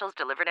essentials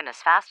delivered in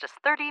as fast as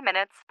 30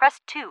 minutes.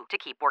 Press 2 to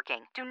keep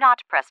working. Do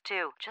not press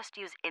 2. Just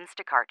use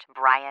Instacart,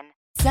 Brian.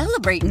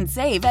 Celebrate and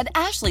save at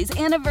Ashley's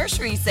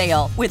Anniversary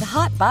Sale. With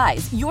Hot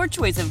Buys, your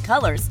choice of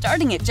colors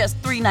starting at just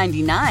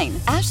 $3.99.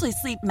 Ashley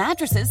Sleep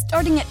mattresses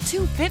starting at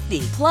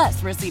 $2.50.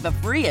 Plus, receive a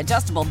free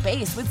adjustable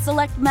base with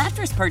select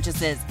mattress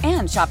purchases.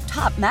 And shop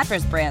top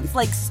mattress brands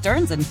like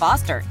Stearns &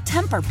 Foster,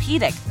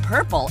 Tempur-Pedic,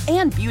 Purple,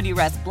 and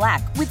Beautyrest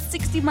Black with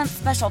 60-month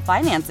special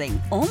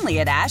financing.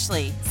 Only at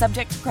Ashley.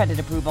 Subject to credit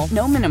approval.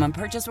 No minimum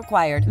purchase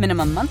required.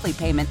 Minimum monthly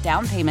payment,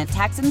 down payment,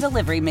 tax, and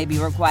delivery may be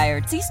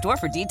required. See store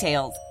for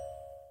details.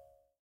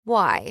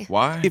 Why?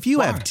 If you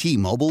have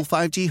T-Mobile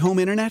 5G home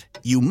internet,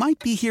 you might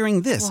be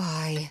hearing this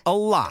Why? a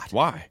lot.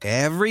 Why?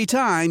 Every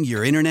time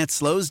your internet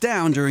slows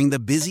down during the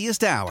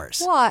busiest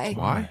hours.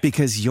 Why?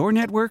 Because your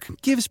network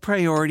gives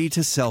priority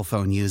to cell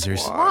phone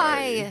users.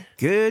 Why?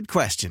 Good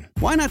question.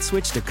 Why not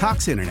switch to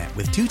Cox Internet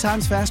with 2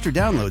 times faster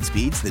download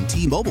speeds than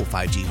T-Mobile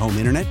 5G home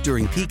internet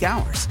during peak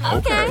hours?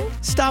 Okay.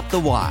 Stop the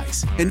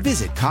whys and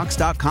visit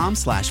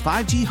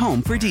cox.com/5G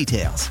home for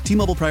details.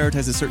 T-Mobile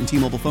prioritizes certain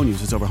T-Mobile phone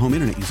users over home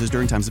internet users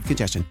during times of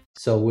congestion.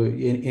 So we're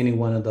in any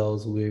one of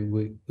those, we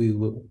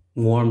would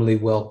warmly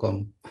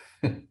welcome.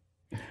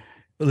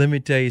 Let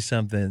me tell you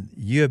something.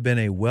 You have been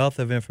a wealth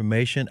of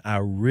information. I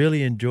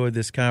really enjoyed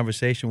this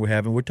conversation we're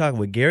having. We're talking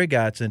with Gary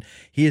Gadson.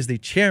 He is the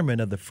chairman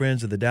of the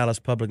Friends of the Dallas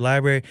Public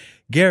Library.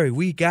 Gary,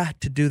 we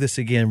got to do this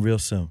again real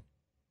soon.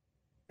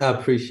 I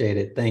appreciate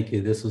it. Thank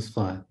you. This was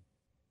fun.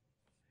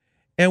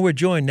 And we're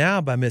joined now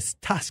by Miss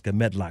Toska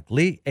Medlock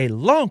Lee, a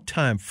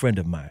longtime friend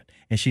of mine.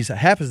 And she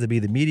happens to be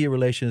the media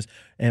relations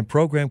and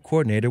program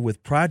coordinator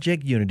with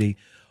Project Unity,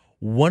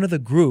 one of the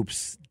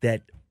groups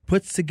that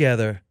puts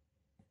together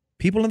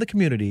people in the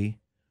community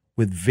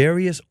with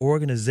various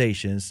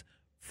organizations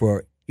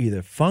for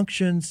either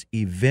functions,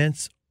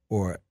 events,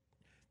 or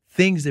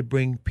things that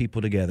bring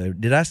people together.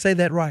 Did I say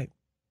that right?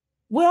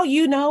 Well,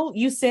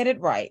 you said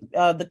it right.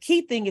 The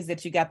key thing is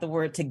that you got the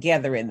word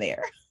together in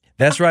there.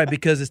 That's right,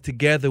 because it's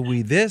Together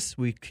We This.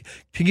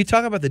 Can you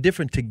talk about the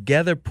different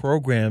Together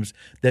programs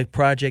that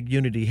Project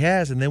Unity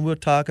has, and then we'll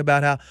talk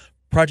about how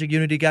Project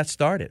Unity got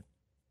started.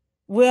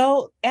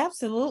 Well,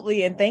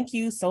 absolutely, and thank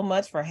you so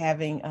much for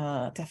having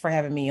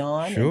me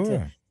on. Sure. And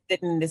to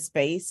sit in this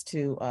space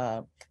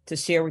to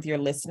share with your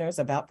listeners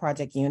about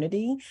Project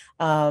Unity.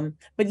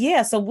 But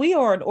yeah, so we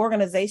are an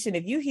organization.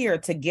 If you hear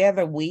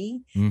Together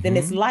We, then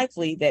it's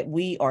likely that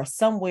we are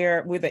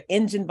somewhere. We're the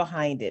engine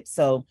behind it.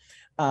 So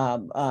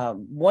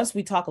once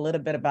we talk a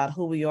little bit about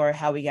who we are,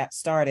 how we got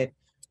started,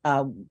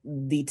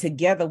 the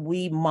Together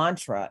We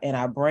mantra in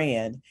our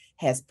brand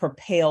has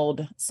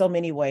propelled so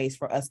many ways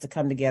for us to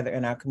come together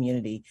in our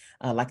community.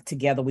 Like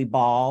together we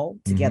ball,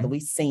 together we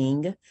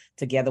sing,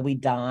 together we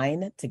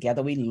dine,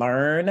 together we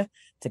learn,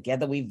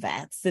 together we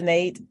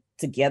vaccinate,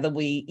 together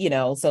we,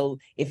 so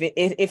if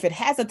it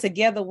has a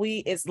Together We,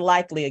 it's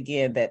likely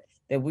again that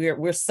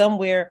we're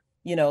somewhere,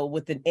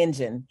 with an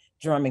engine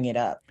drumming it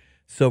up.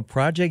 So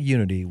Project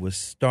Unity was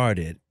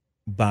started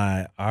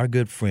by our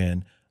good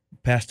friend,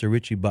 Pastor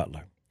Richie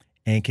Butler.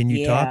 And can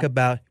you talk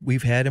about,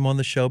 we've had him on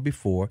the show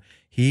before.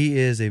 He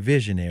is a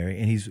visionary,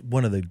 and he's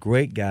one of the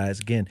great guys.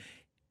 Again,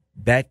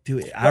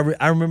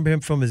 I remember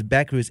him from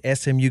back to his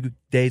SMU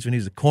days when he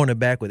was a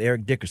cornerback with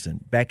Eric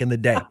Dickerson back in the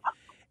day.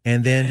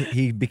 And then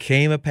he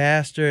became a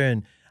pastor,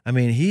 and I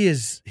mean,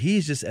 he's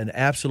just an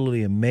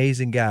absolutely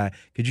amazing guy.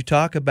 Could you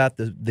talk about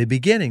the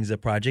beginnings of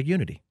Project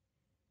Unity?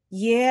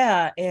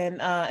 Yeah,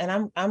 and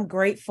I'm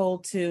grateful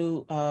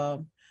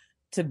to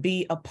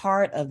be a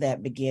part of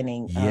that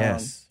beginning.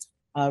 Yes.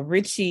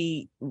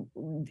 Richie,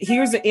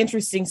 here's an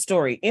interesting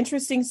story.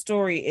 Interesting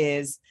story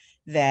is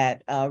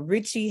that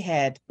Richie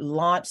had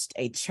launched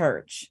a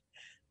church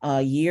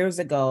years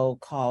ago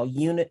called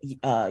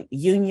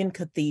Union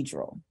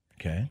Cathedral.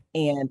 Okay.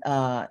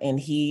 And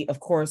he, of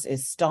course,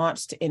 is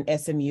staunched in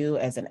SMU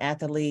as an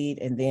athlete,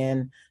 and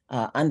then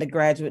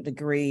undergraduate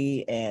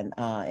degree,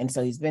 and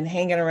so he's been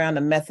hanging around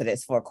the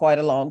Methodists for quite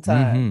a long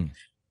time. Mm-hmm.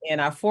 And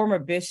our former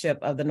bishop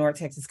of the North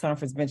Texas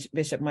Conference,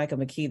 Bishop Michael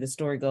McKee, the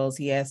story goes,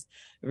 he asked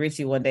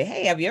Richie one day,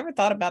 "Hey, have you ever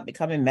thought about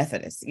becoming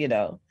Methodist?"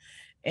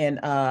 And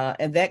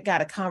that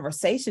got a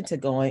conversation to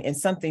going, and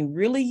something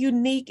really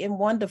unique and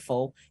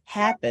wonderful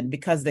happened,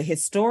 because the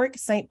historic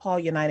St. Paul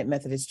United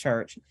Methodist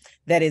Church,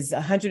 that is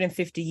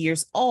 150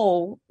 years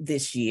old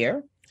this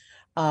year,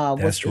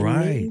 was in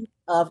need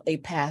of a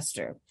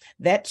pastor.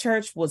 That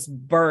church was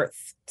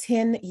birthed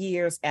 10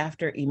 years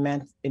after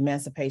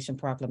Emancipation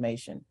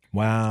Proclamation.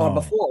 Wow. Or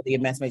before the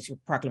Emancipation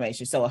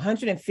Proclamation. So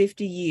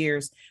 150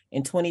 years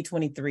in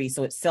 2023.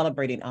 So it's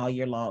celebrating all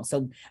year long.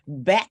 So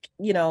back,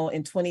 in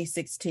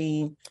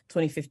 2016,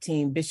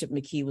 2015, Bishop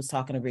McKee was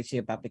talking to Richie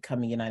about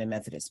becoming United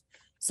Methodist.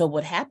 So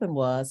what happened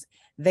was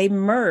they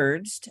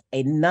merged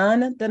a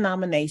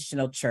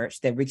non-denominational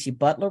church that Richie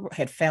Butler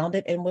had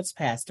founded and was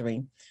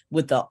pastoring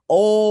with the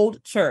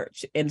old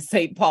church in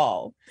St.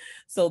 Paul.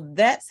 So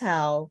that's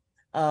how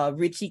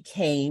Richie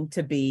came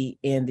to be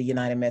in the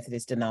United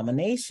Methodist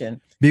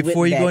denomination.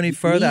 Before you go any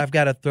further, I've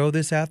got to throw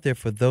this out there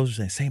for those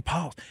who say St.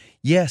 Paul's.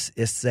 Yes,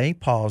 it's St.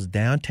 Paul's,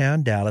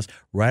 downtown Dallas,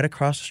 right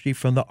across the street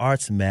from the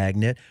arts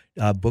magnet,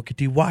 Booker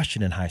T.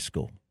 Washington High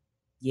School.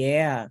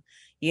 Yeah.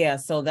 Yeah.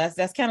 So that's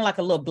kind of like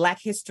a little Black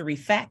history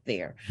fact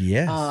there.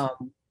 Yes.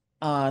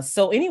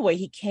 So anyway,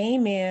 he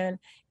came in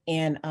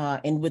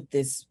and with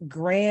this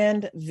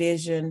grand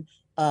vision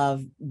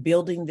of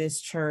building this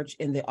church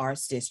in the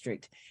arts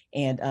district,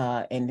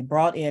 and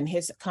brought in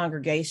his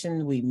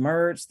congregation. We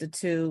merged the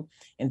two,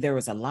 and there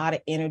was a lot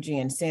of energy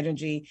and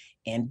synergy,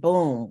 and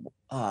boom,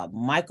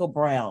 Michael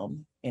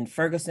Brown in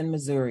Ferguson,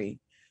 Missouri,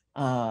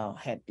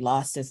 had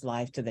lost his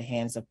life to the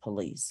hands of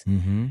police.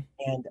 Mm-hmm.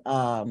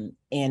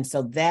 And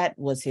so that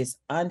was his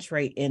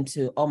entree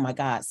into, oh my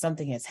God,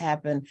 something has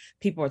happened.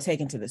 People are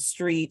taken to the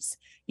streets.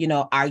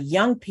 Our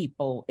young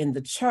people in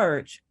the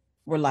church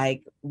were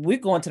like, we're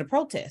going to the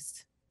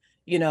protest,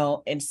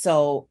 and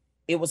so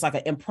it was like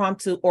an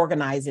impromptu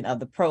organizing of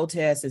the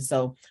protest. And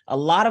so a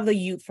lot of the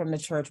youth from the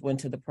church went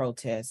to the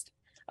protest,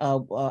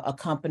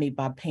 accompanied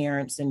by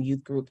parents and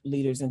youth group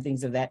leaders and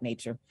things of that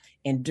nature.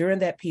 And during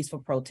that peaceful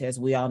protest,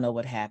 we all know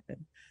what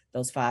happened.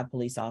 Those 5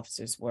 police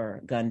officers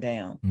were gunned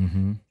down,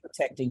 mm-hmm.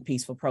 protecting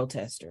peaceful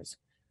protesters.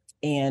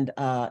 And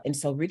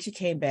so Richie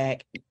came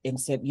back and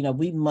said,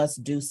 we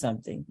must do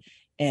something.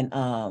 And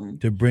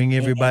to bring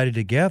everybody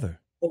together.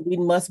 We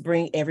must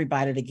bring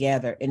everybody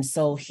together. And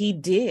so he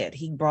did.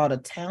 He brought a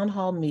town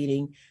hall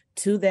meeting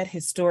to that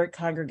historic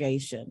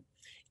congregation.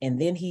 And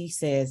then he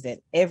says that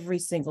every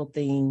single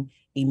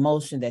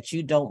emotion that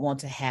you don't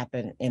want to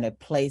happen in a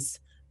place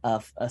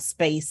of a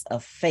space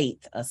of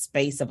faith, a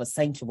space of a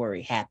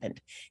sanctuary happened.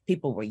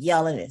 People were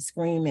yelling and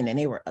screaming, and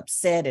they were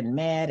upset and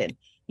mad, and,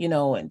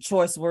 and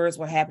choice words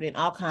were happening,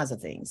 all kinds of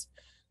things.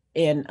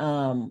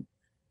 And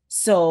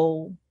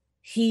so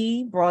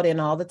he brought in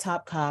all the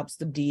top cops,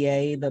 the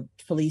DA, the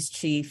police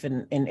chief,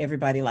 and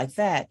everybody like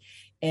that.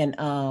 And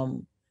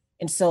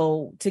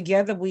so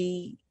together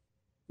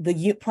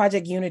the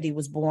Project Unity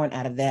was born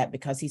out of that,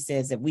 because he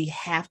says that we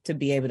have to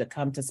be able to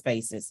come to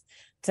spaces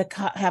to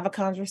have a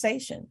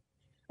conversation.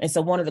 And so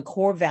one of the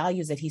core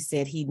values that he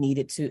said he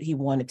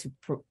wanted to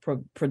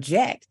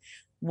project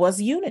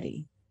was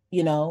unity,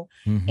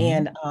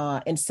 Mm-hmm.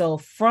 And so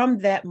from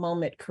that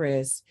moment,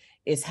 Chris,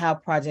 is how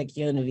Project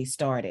Unity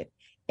started.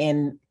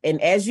 And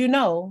as you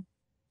know,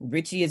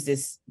 Richie is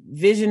this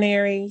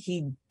visionary.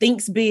 He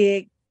thinks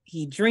big,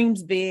 he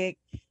dreams big,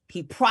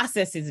 he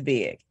processes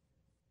big.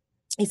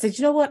 He said,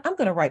 you know what, I'm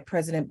going to write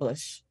President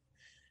Bush,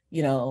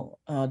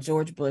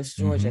 George Bush,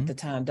 mm-hmm. at the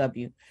time,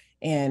 W.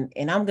 And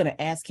I'm going to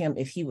ask him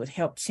if he would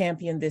help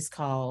champion this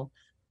cause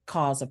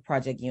of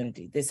Project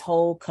Unity, this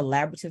whole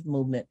collaborative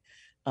movement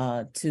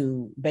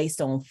based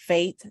on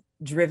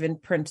faith-driven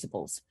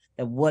principles,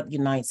 that what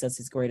unites us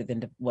is greater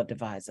than what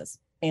divides us.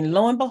 And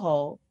lo and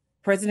behold,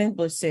 President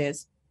Bush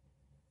says,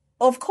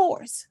 of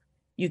course,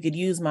 you could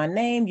use my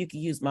name, you could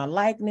use my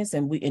likeness,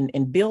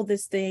 and build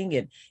this thing.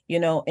 And,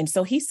 and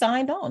so he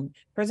signed on.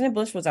 President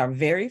Bush was our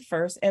very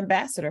first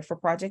ambassador for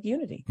Project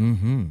Unity.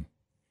 Mm-hmm.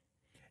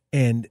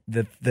 And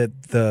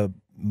the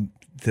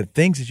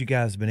things that you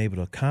guys have been able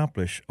to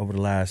accomplish over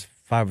the last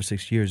 5 or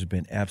 6 years have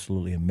been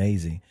absolutely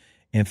amazing.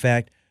 In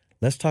fact,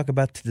 let's talk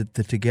about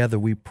the Together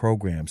We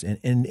programs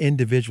and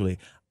individually.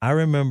 I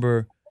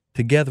remember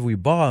Together We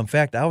Ball. In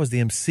fact, I was the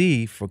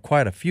MC for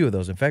quite a few of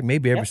those. In fact,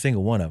 maybe every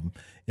single one of them.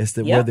 It's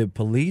where the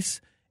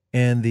police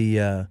and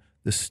the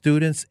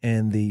students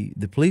and the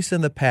police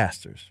and the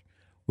pastors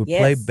would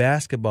play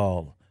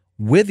basketball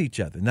with each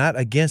other, not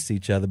against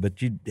each other,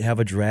 but you have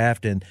a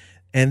draft, and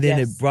then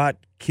Yes. it brought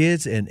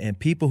kids and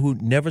people who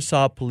never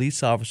saw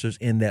police officers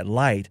in that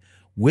light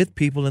with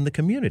people in the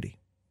community.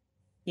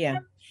 Yeah.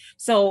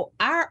 So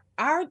our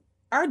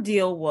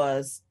deal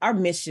was, our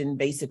mission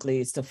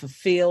basically is to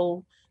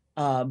fulfill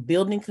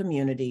building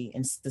community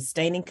and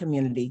sustaining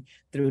community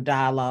through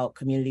dialogue,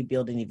 community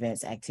building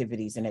events,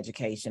 activities, and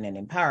education and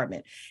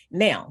empowerment.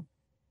 Now,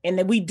 and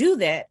then we do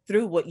that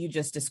through what you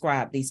just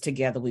described, these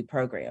Together We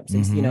programs.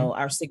 It's,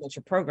 our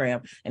signature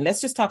program. And let's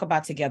just talk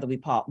about Together We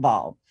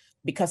Ball,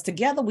 because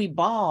Together We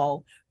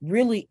Ball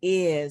really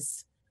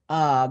is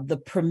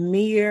the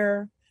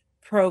premier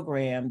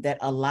program that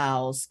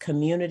allows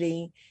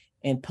community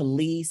and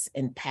police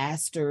and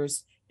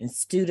pastors and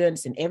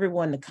students and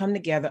everyone to come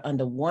together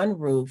under one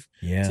roof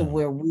to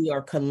where we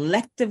are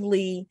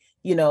collectively,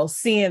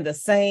 seeing the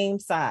same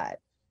side.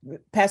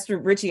 Pastor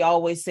Richie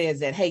always says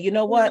that, hey, you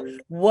know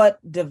what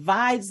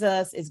divides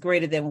us is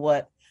greater than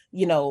what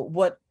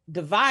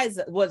unites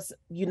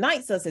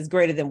us is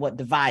greater than what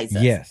divides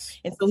us. Yes.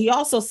 And so he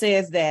also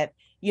says that,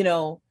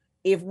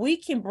 if we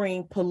can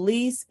bring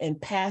police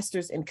and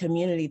pastors and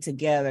community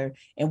together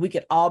and we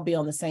could all be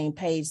on the same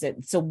page,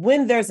 so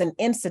when there's an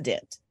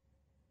incident,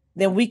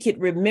 then we could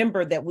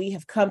remember that we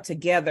have come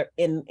together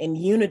in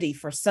unity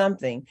for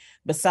something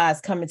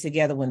besides coming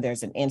together when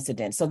there's an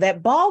incident. So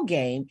that ball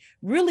game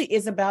really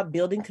is about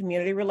building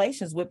community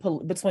relations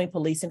between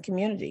police and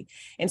community.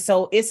 And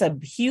so it's a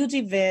huge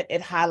event. It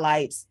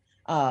highlights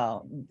a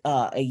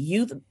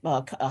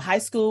high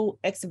school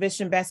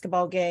exhibition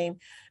basketball game.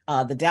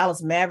 The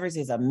Dallas Mavericks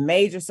is a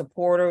major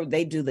supporter.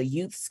 They do the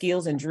youth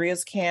skills and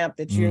drills camp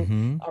that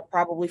you are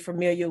probably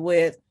familiar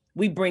with.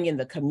 We bring in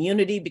the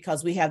community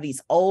because we have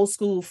these old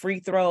school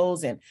free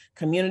throws and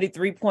community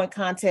 3-point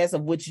contests,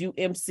 of which you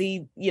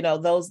MC,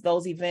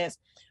 those events.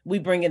 We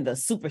bring in the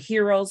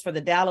superheroes for the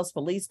Dallas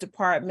Police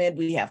Department.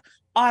 We have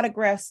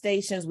autograph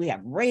stations. We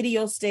have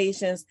radio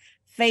stations,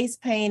 face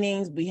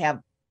paintings. We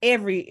have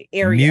every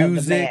area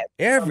of the map.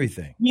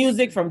 Everything.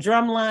 Music, from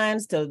drum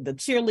lines to the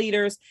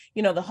cheerleaders,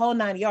 the whole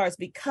 9 yards,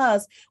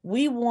 because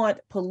we want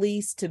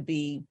police to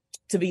be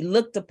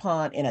looked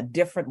upon in a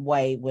different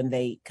way when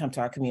they come to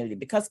our community.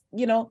 Because,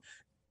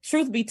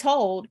 truth be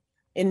told,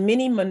 in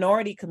many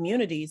minority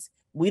communities,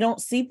 we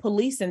don't see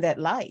police in that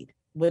light.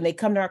 When they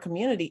come to our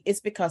community,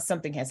 it's because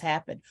something has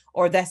happened,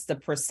 or that's the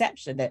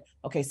perception that,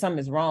 okay, something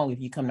is wrong if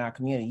you come to our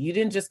community. You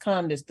didn't just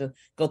come just to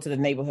go to the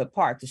neighborhood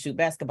park to shoot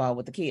basketball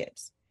with the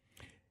kids.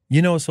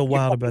 What's so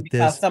wild about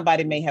this?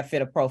 Somebody may have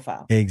fit a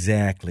profile.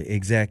 Exactly.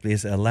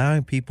 It's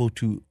allowing people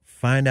to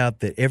find out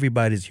that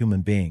everybody's a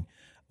human being.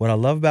 What I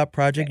love about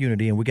Project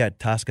Unity, and we got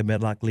Toska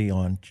Medlock Lee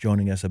on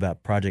joining us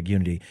about Project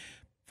Unity.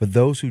 For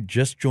those who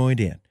just joined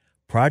in,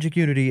 Project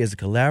Unity is a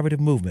collaborative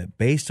movement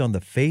based on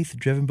the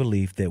faith-driven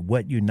belief that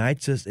what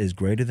unites us is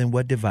greater than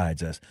what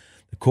divides us.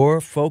 The core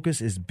focus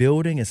is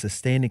building and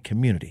sustaining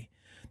community.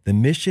 The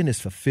mission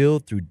is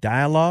fulfilled through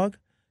dialogue,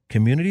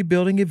 community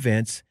building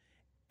events,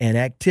 and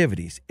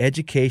activities,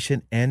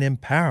 education, and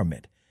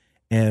empowerment.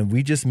 And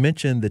we just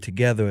mentioned the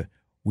Together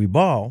We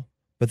Ball,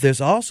 but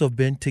there's also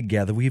been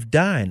Together We've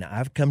Dined.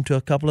 I've come to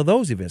a couple of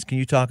those events. Can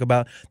you talk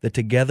about the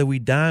Together We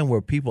Dine, where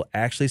people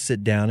actually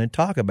sit down and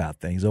talk about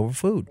things over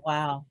food?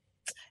 Wow,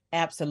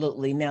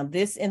 absolutely. Now,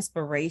 this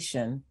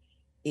inspiration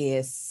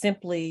is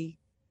simply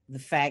the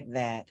fact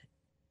that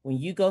when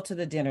you go to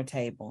the dinner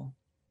table,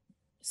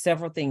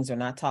 several things are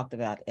not talked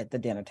about at the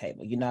dinner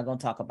table. You're not going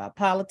to talk about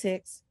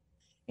politics,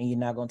 and you're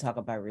not going to talk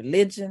about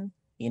religion.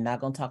 You're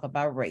not going to talk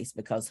about race,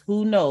 because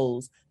who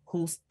knows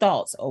whose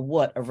thoughts are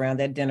what around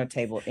that dinner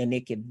table, and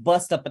it could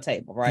bust up a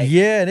table, right?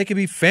 Yeah, and it could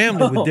be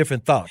family with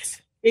different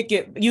thoughts.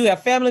 You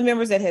have family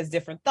members that has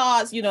different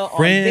thoughts, on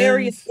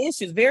various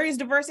issues, various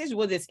diverse issues,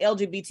 whether it's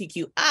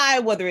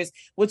LGBTQI, whether it's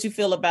what you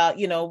feel about,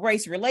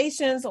 race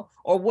relations,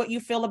 or what you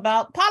feel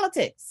about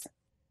politics.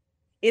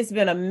 It's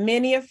been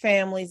many of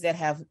families that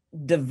have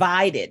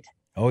divided.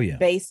 Oh, yeah.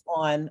 Based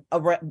on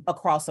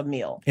across a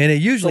meal. And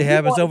it usually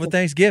happens over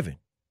Thanksgiving.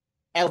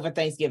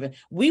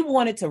 We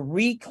wanted to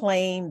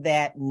reclaim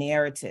that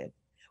narrative.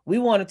 We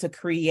wanted to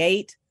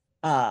create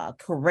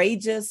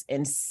courageous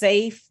and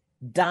safe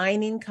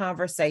dining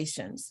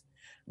conversations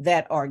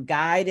that are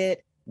guided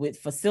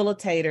with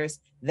facilitators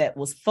that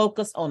was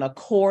focused on a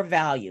core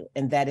value,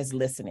 and that is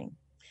listening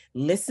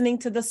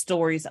to the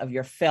stories of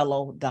your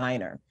fellow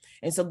diner.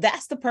 And so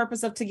that's the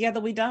purpose of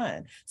Together We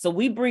Dine. So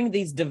we bring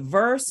these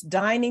diverse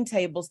dining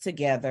tables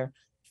together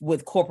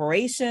with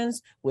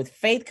corporations, with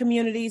faith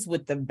communities,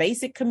 with the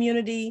basic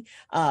community,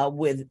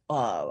 with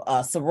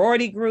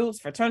sorority groups,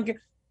 fraternity.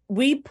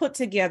 We put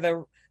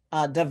together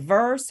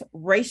diverse,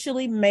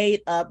 racially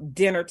made up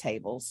dinner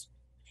tables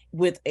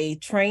with a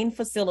trained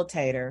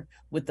facilitator,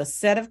 with a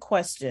set of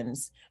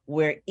questions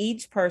where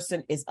each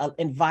person is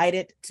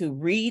invited to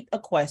read a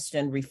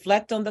question,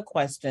 reflect on the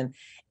question,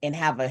 and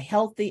have a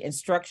healthy and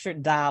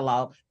structured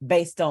dialogue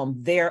based on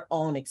their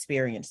own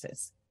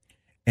experiences.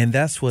 And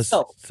that's what's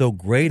so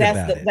great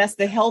about it. That's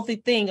the healthy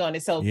thing on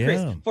it. So,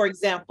 Chris, for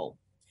example,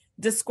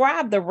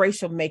 describe the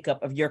racial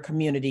makeup of your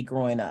community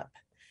growing up.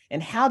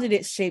 And how did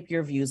it shape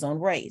your views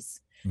on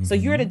race? Mm-hmm. So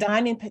you're at a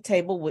dining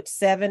table with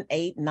 7,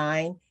 8,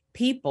 9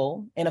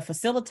 people and a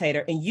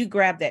facilitator, and you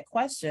grab that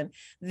question,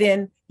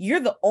 then you're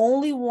the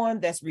only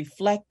one that's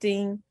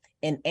reflecting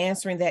and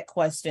answering that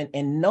question,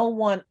 and no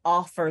one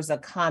offers a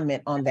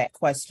comment on that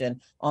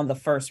question on the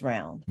first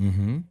round.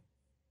 Mm-hmm.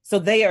 So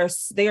they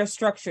are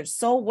structured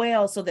so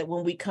well so that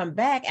when we come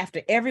back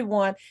after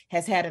everyone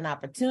has had an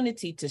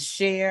opportunity to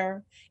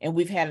share and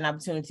we've had an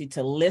opportunity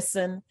to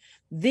listen,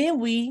 then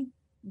we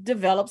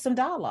develop some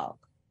dialogue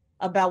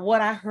about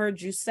what I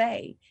heard you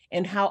say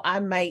and how I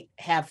might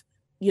have,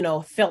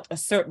 felt a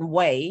certain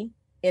way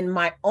in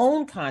my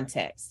own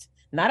context,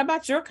 not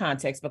about your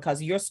context,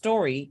 because your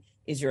story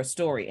is your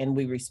story, and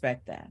we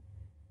respect that.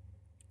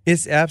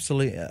 It's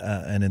absolutely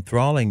an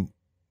enthralling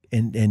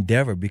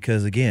endeavor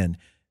because, again,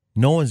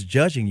 no one's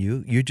judging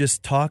you. You're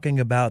just talking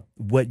about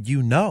what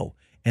you know,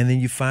 and then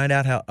you find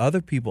out how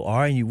other people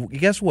are, and you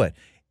guess what?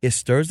 It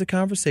stirs the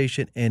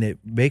conversation, and it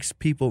makes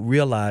people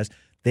realize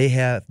they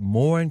have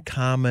more in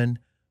common,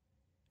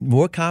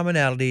 more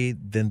commonality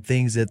than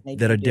things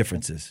that are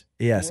differences.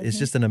 Yes, mm-hmm. It's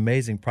just an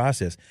amazing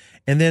process.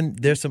 And then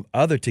there's some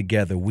other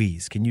together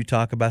we's. Can you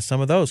talk about some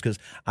of those? Because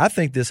I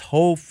think this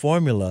whole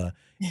formula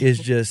is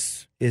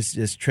just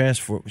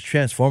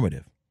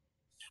transformative.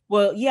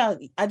 Well, yeah,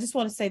 I just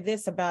want to say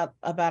this about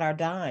our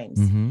dines.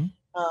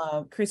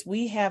 Mm-hmm. Chris,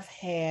 we have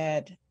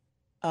had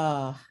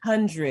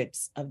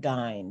hundreds of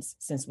dines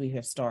since we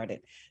have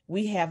started.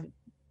 We have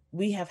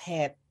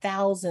had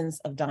thousands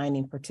of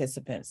dining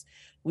participants.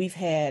 We've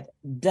had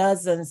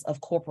dozens of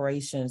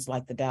corporations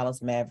like the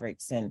Dallas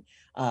Mavericks and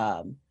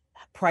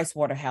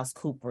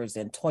PricewaterhouseCoopers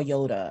and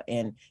Toyota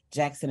and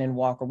Jackson and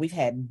Walker. We've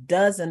had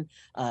dozen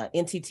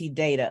NTT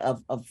data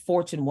of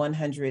Fortune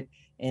 100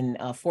 and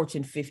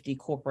Fortune 50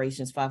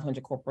 corporations,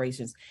 500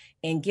 corporations.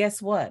 And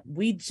guess what?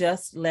 We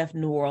just left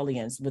New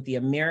Orleans with the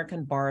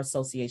American Bar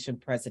Association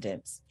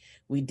presidents.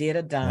 We did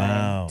a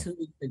dine 2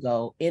 weeks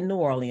ago in New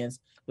Orleans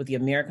with the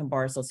American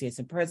Bar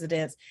Association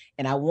presidents.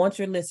 And I want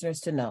your listeners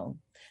to know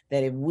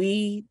that if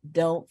we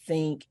don't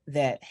think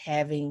that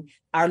having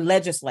our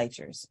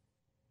legislatures,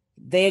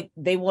 they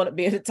want to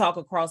be able to talk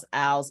across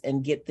aisles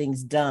and get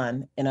things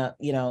done in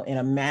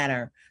a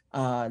manner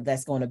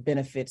that's going to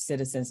benefit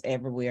citizens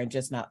everywhere, and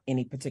just not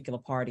any particular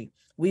party.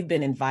 We've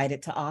been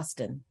invited to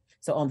Austin.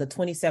 So on the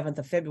 27th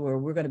of February,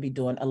 we're going to be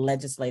doing a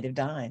legislative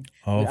dine.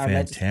 Oh, our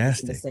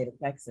fantastic. In the state of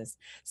Texas.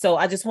 So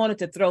I just wanted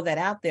to throw that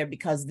out there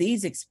because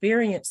these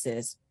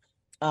experiences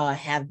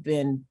have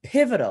been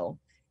pivotal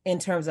in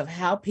terms of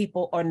how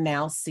people are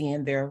now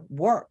seeing their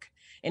work.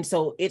 And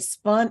so it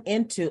spun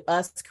into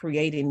us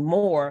creating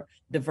more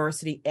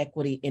diversity,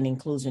 equity, and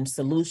inclusion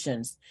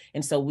solutions.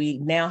 And so we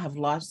now have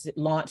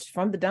launched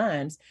from the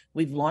Dimes,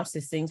 we've launched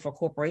this thing for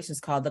corporations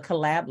called the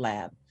Collab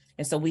Lab.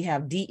 And so we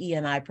have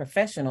DE&I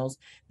professionals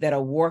that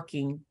are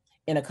working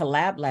in a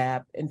collab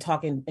lab and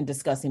talking and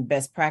discussing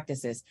best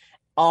practices,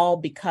 all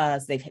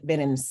because they've been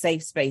in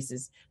safe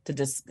spaces to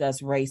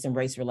discuss race and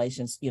race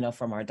relations,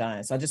 from our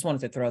Dimes. So I just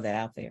wanted to throw that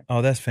out there.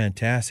 Oh, that's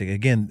fantastic.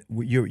 Again,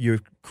 you're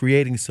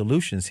creating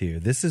solutions here.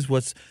 This is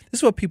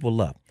what people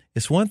love.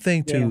 It's one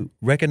thing to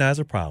recognize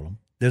a problem.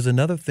 There's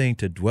another thing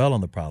to dwell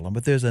on the problem,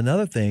 but there's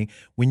another thing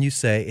when you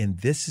say, and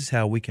this is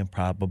how we can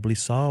probably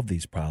solve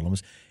these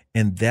problems.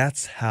 And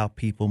that's how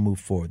people move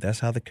forward. That's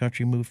how the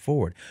country moves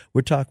forward.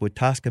 We're talking with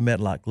Toska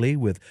Medlock Lee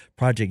with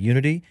Project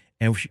Unity,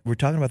 and we're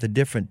talking about the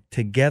different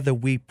Together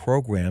We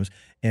programs.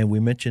 And we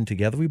mentioned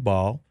Together We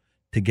Ball,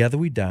 Together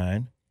We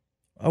Dine.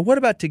 What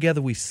about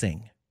Together We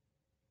Sing?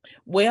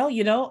 Well,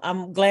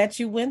 I'm glad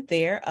you went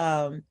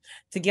there.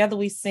 Together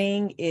We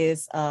Sing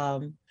is,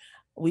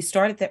 we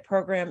started that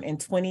program in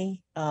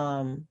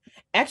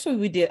actually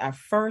we did our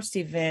first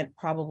event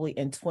probably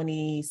in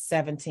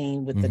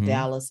 2017 with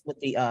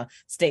the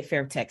State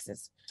Fair of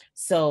Texas.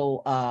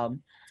 So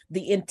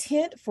the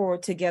intent for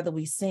Together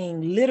We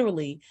Sing,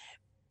 literally,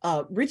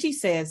 Richie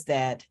says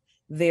that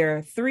there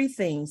are 3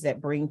 things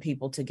that bring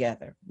people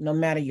together, no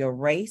matter your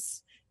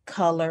race,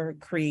 color,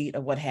 creed,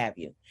 or what have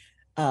you.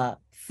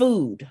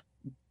 Food.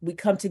 We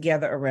come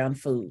together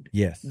around food.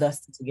 Yes.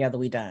 Thus, Together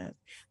We Dine.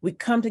 We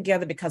come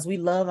together because we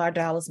love our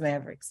Dallas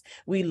Mavericks.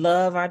 We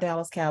love our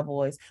Dallas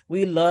Cowboys.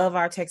 We love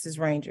our Texas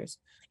Rangers.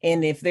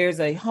 And if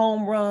there's a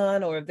home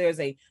run, or if there's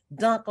a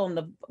dunk on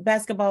the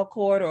basketball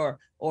court,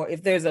 or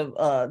if there's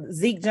a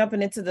Zeke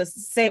jumping into the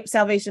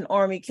Salvation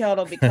Army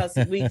kettle because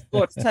we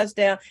scored a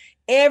touchdown,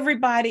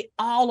 everybody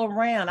all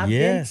around. I've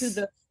been to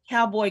the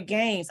Cowboy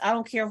games. I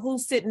don't care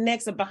who's sitting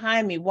next or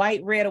behind me,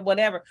 white, red, or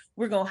whatever.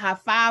 We're going to high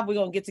five. We're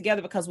going to get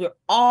together because we're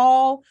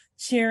all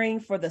cheering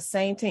for the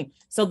same team.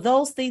 So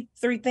those 3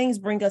 things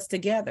bring us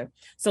together.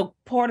 So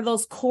part of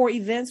those core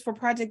events for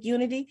Project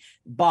Unity: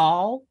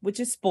 Ball, which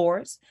is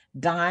sports;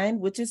 Dine,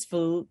 which is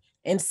food;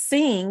 and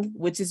Sing,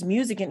 which is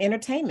music and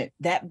entertainment.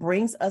 That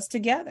brings us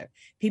together.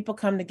 People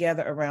come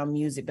together around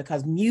music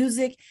because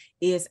music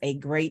is a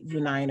great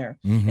uniter.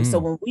 Mm-hmm. And so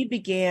when we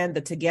began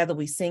the Together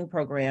We Sing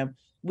program,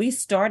 we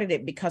started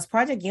it because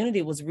Project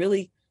Unity was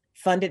really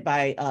funded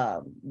by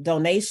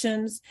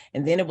donations,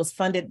 and then it was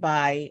funded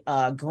by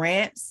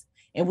grants.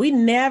 And we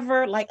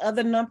never, like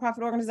other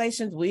nonprofit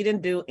organizations, we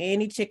didn't do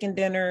any chicken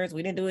dinners.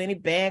 We didn't do any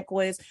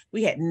banquets.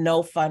 We had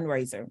no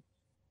fundraiser.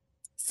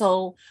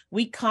 So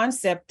we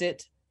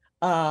concepted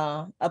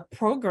a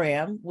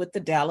program with the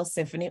Dallas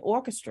Symphony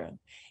Orchestra,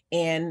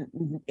 and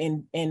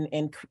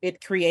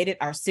it created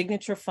our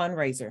signature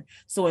fundraiser.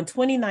 So in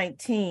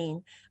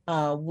 2019,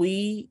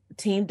 we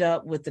teamed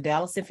up with the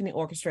Dallas Symphony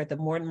Orchestra at the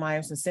Morton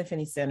Meyerson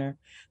Symphony Center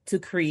to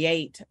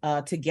create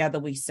Together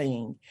We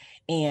Sing.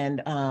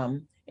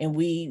 And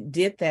we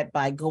did that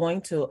by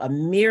going to a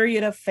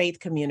myriad of faith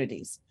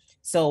communities.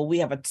 So we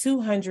have a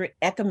 200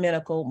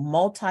 ecumenical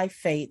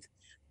multi-faith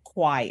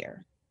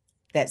choir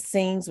that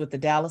sings with the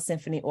Dallas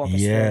Symphony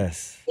Orchestra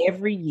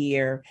every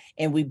year.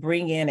 And we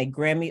bring in a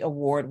Grammy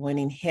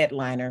Award-winning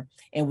headliner,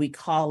 and we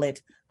call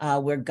it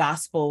Where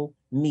Gospel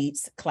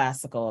Meets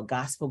Classical, a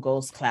gospel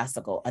goes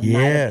classical, a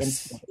night of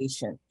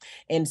inspiration.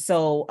 And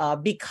so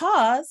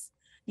because,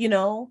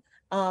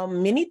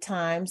 many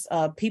times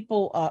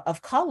people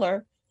of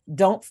color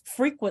don't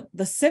frequent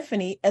the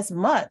symphony as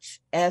much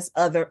as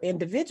other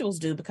individuals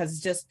do, because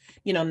it's just,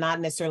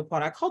 not necessarily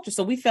part of our culture.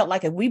 So we felt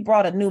like if we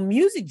brought a new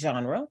music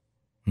genre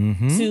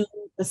to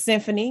the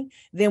symphony,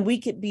 then we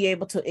could be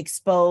able to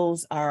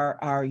expose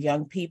our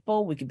young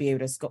people. We could be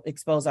able to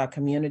expose our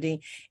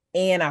community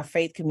and our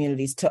faith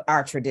communities to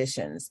our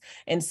traditions.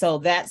 And so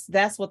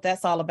that's what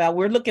that's all about.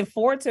 We're looking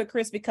forward to it,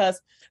 Chris,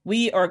 because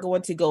we are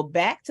going to go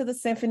back to the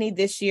symphony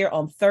this year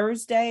on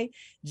Thursday,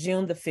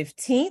 June the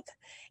 15th.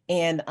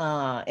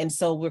 And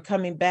so we're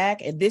coming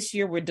back. And this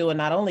year we're doing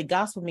not only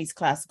gospel meets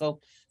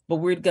classical, but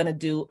we're going to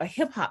do a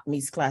hip hop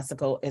meets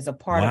classical as a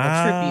part of a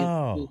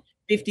tribute to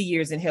 50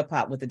 years in hip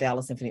hop with the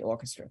Dallas Symphony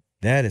Orchestra.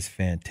 That is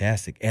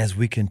fantastic. As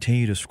we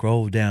continue to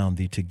scroll down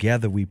the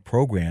Together We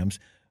programs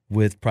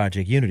with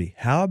Project Unity,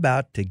 how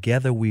about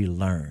Together We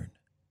Learn?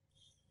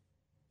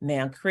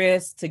 Now,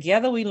 Chris,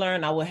 Together We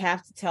Learn, I will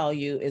have to tell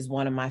you, is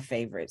one of my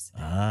favorites.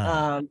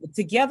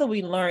 Together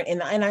We Learn,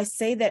 and I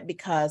say that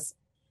because,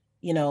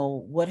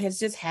 what has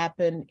just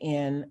happened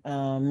in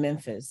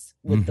Memphis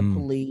with the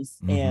police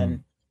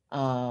and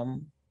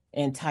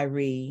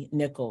Tyree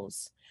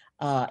Nichols,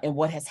 and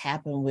what has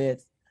happened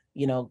with,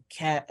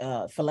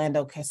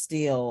 Philando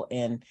Castile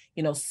and,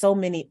 so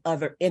many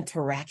other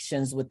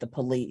interactions with the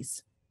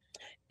police.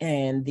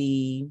 And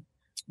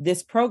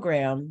this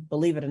program,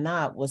 believe it or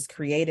not, was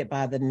created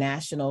by the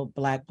National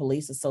Black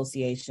Police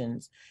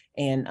Associations,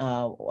 and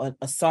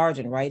a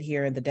sergeant right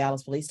here in the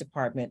Dallas Police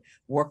Department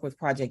worked with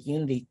Project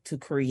Unity to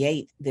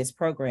create this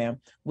program,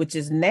 which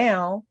is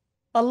now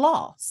a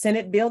law,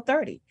 Senate Bill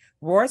 30.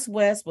 Royce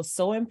West was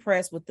so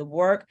impressed with the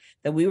work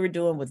that we were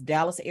doing with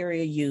Dallas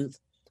area youth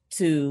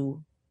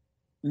to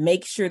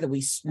make sure that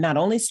we not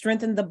only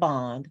strengthen the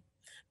bond,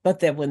 but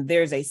that when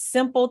there's a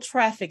simple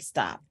traffic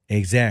stop,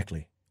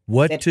 exactly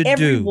what to do,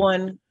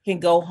 everyone can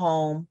go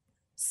home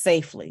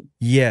safely.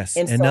 Yes.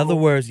 In other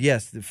words,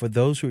 yes, for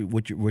those who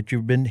what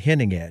you've been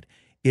hinting at,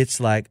 it's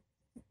like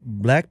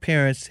Black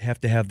parents have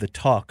to have the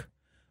talk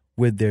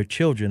with their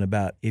children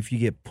about if you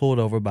get pulled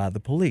over by the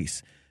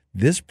police.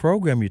 This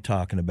program you're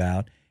talking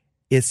about,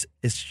 it's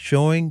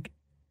showing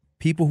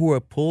people who are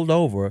pulled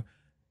over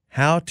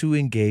how to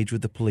engage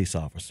with the police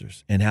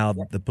officers and how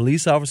the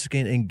police officers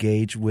can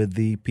engage with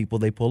the people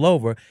they pull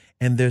over,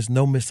 and there's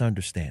no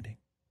misunderstanding.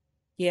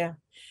 Yeah.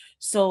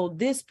 So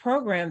this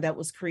program that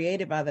was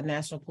created by the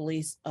National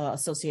Police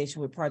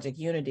Association with Project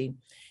Unity,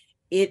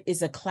 it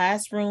is a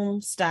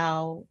classroom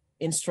style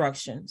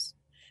instructions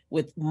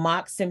with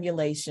mock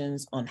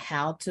simulations on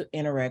how to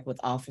interact with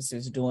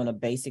officers during a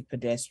basic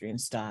pedestrian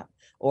stop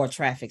or a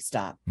traffic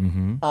stop.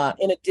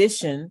 In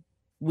addition,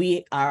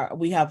 we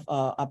have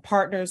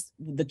partners.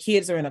 The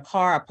kids are in a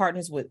car. Our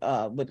partners with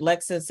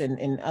Lexus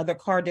and other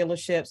car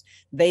dealerships.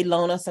 They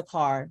loan us a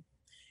car,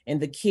 and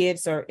the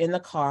kids are in the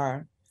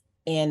car,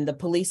 and the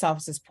police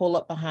officers pull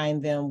up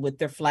behind them with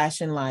their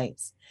flashing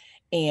lights,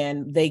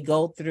 and they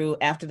go through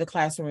after the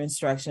classroom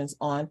instructions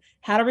on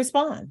how to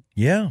respond.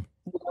 Yeah.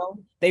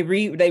 They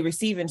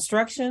receive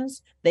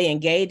instructions, they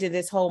engage in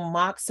this whole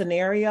mock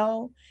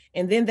scenario,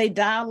 and then they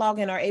dialogue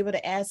and are able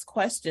to ask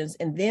questions,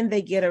 and then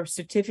they get a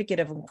certificate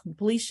of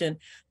completion,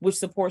 which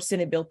supports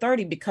Senate Bill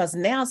 30, because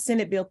now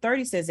Senate Bill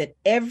 30 says that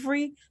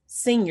every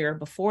senior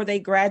before they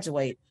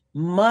graduate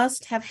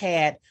must have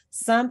had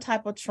some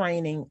type of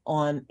training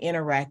on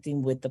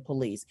interacting with the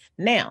police.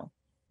 Now,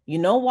 you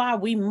know why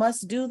we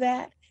must do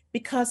that?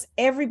 Because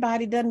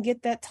everybody doesn't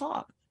get that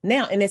talk.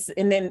 Now,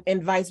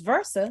 and vice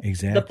versa,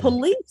 exactly. The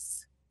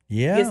police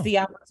gets the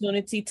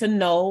opportunity to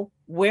know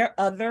where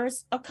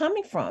others are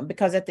coming from,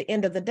 because at the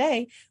end of the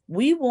day,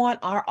 we want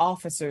our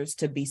officers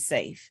to be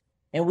safe,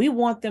 and we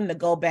want them to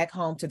go back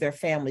home to their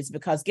families,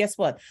 because guess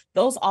what?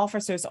 Those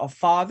officers are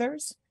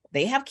fathers.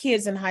 They have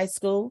kids in high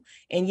school,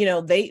 and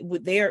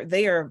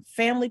they are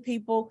family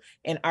people,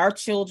 and our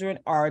children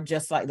are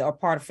just like they're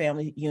part of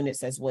family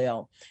units as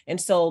well. And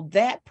so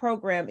that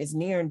program is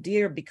near and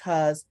dear,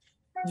 because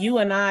you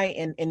and I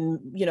and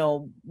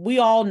we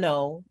all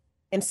know,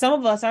 and some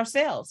of us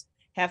ourselves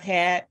have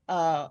had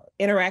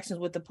interactions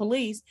with the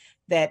police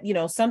that,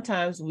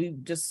 sometimes we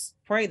just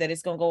pray that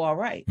it's going to go all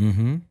right.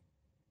 Mm-hmm.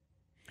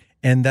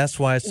 And that's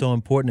why it's so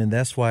important. And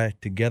that's why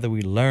Together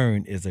We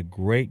Learn is a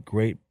great,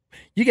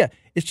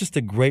 it's just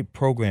a great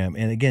program.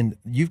 And again,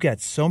 you've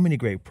got so many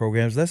great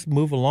programs. Let's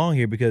move along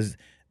here because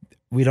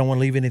we don't want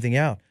to leave anything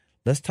out.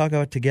 Let's talk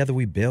about Together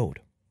We Build.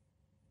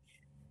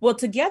 Well,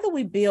 Together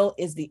We Build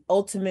is the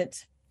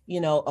ultimate,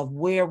 of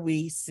where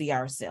we see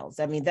ourselves.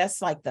 I mean,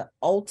 that's like the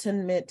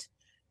ultimate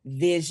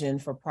vision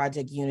for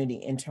Project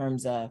Unity in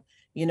terms of,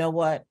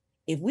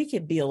 if we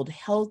could build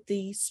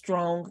healthy,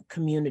 strong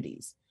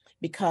communities,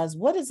 because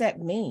what does that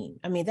mean?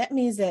 I mean, that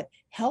means that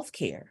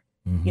healthcare,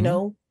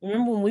 remember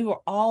when we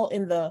were all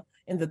in the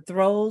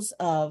throes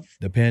of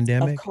the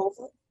pandemic, of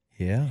COVID,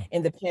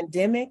 in the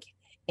pandemic,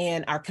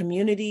 and our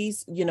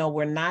communities,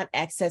 were not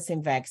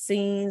accessing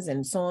vaccines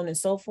and so on and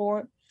so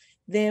forth,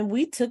 then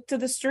we took to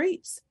the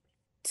streets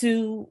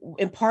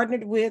and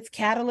partnered with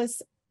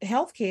Catalyst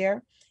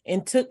Healthcare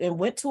and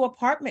went to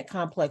apartment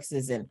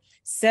complexes and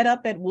set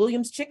up at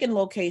Williams Chicken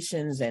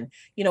locations. And,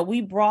 we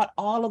brought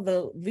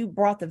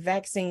the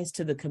vaccines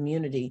to the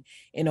community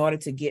in order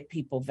to get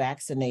people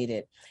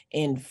vaccinated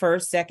in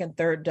first, second,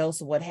 third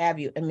dose, or what have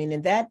you. I mean,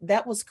 and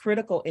that was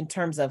critical in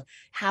terms of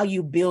how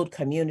you build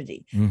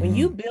community. When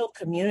you build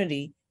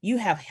community, you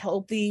have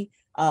healthy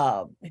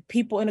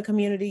people in the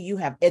community, you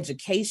have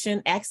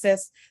education,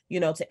 access,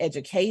 to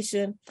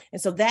education. And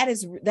so that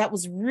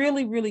was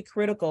really, really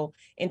critical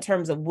in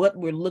terms of what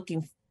we're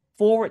looking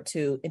forward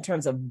to in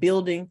terms of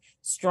building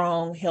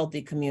strong,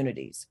 healthy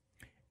communities.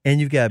 And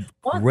you've got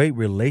great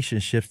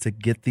relationships to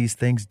get these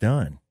things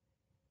done.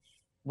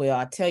 Well,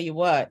 I tell you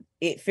what,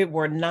 if it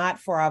were not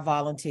for our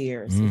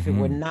volunteers, if it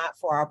were not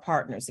for our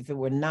partners, if it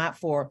were not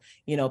for,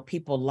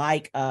 people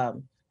like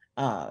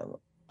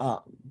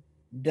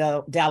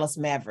Dallas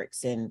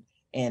Mavericks and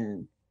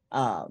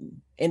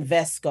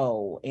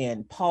Invesco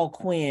and Paul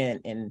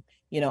Quinn and,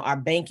 our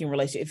banking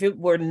relationship. If it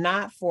were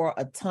not for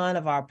a ton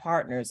of our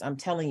partners, I'm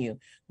telling you,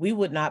 we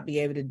would not be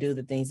able to do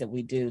the things that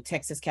we do,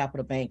 Texas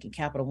Capital Bank and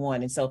Capital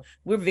One. And so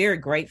we're very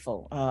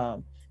grateful,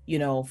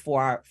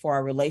 for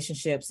our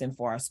relationships and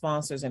for our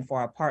sponsors and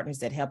for our partners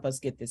that help us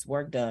get this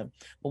work done.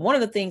 But one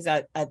of the things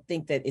I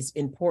think that is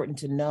important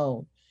to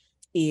know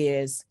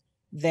is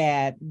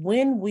that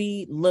when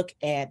we look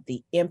at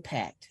the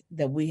impact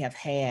that we have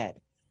had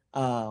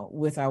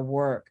with our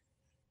work,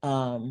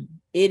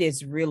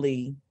 it's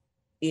really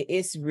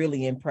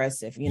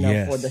impressive,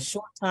 for the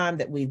short time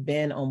that we've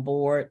been on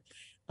board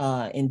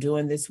in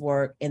doing this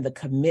work and the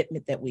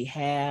commitment that we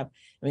have.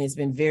 I mean, it's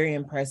been very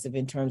impressive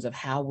in terms of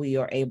how we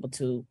are able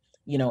to,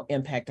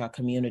 impact our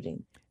community.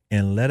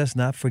 And let us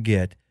not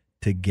forget,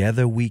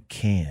 Together We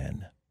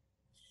Can.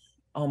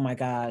 Oh my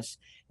gosh.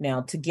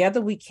 Now,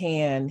 Together We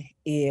Can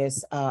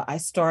is, I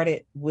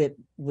started with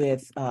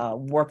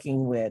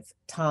working with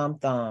Tom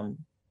Thumb.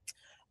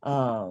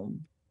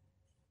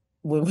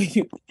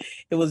 It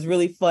was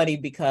really funny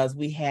because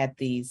we had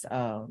these,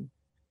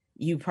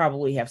 you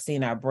probably have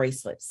seen our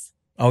bracelets.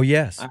 Oh,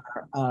 yes.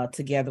 Our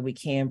Together We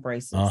Can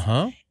bracelets.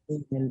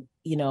 And,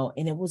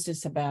 and it was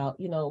just about,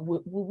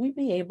 will we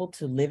be able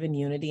to live in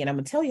unity? And I'm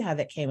going to tell you how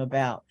that came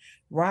about.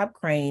 Rob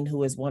Crane,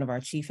 who is one of our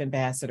chief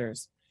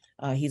ambassadors,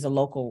 he's a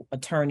local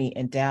attorney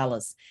in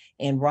Dallas,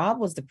 and Rob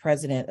was the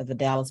president of the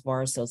Dallas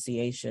Bar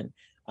Association.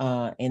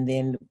 And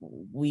then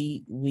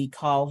we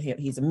call him,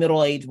 he's a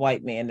middle-aged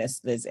white man,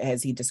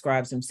 as he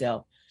describes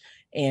himself.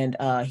 And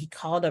he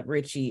called up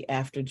Richie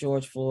after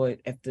George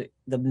Floyd, after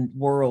the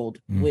world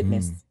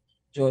witnessed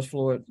George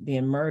Floyd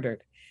being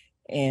murdered.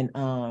 And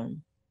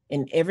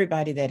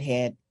everybody that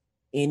had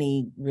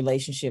any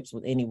relationships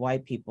with any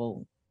white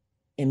people,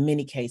 in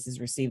many cases,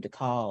 received a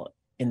call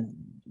and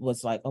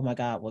was like, oh my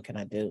God, what can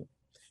I do?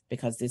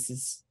 Because this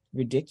is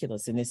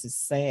ridiculous and this is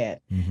sad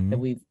that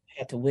we've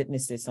had to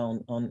witness this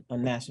on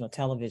national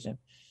television.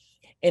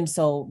 And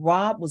so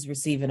Rob was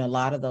receiving a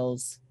lot of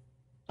those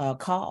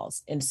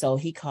calls. And so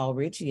he called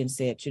Richie and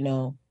said,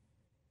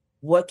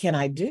 what can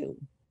I do?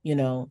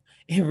 And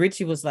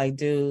Richie was like,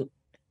 dude,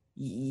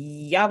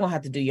 y'all gonna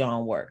have to do your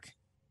own work.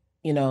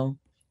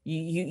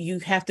 You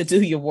have to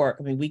do your work.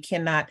 I mean, we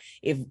cannot,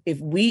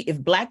 if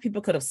Black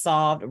people could have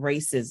solved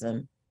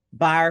racism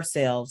by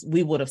ourselves,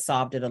 we would have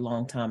solved it a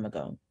long time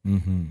ago.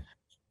 And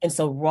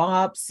so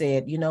Rob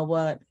said, you know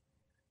what?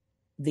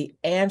 The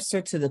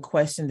answer to the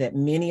question that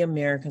many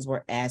Americans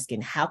were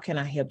asking, how can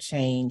I help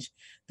change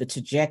the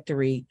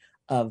trajectory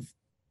of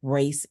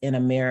race in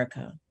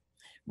America?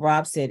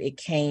 Rob said it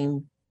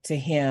came to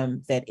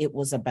him that it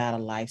was about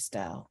a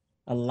lifestyle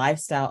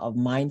of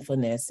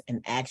mindfulness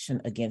and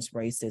action against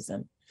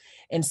racism.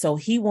 And so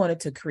he wanted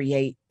to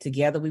create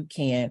Together We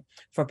Can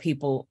for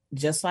people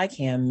just like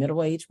him,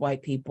 middle-aged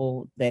white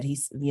people, that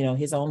he's,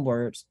 his own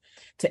words,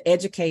 to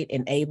educate,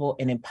 enable,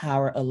 and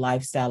empower a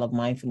lifestyle of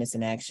mindfulness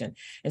and action.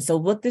 And so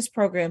what this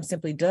program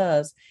simply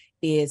does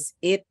is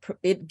it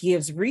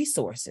gives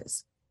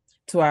resources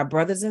to our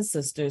brothers and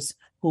sisters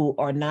who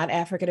are not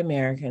African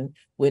American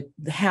with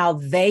how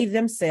they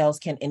themselves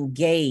can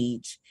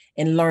engage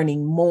in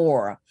learning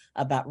more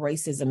about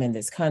racism in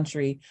this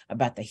country,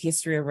 about the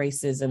history of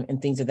racism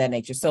and things of that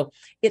nature. So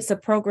it's a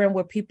program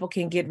where people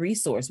can get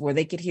resource, where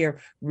they could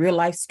hear real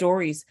life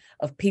stories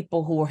of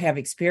people who have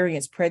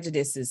experienced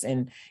prejudices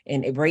and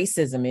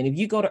racism. And if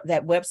you go to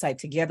that website,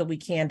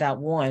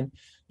 togetherwecan.one,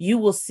 you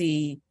will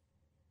see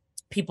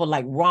people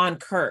like Ron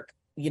Kirk,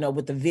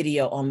 with the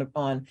video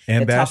on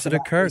Ambassador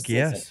Kirk,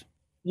 yes.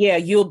 Yeah,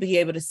 you'll be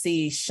able to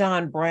see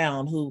Sean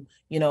Brown,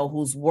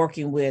 who's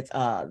working with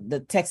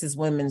the Texas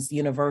Women's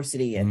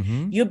University.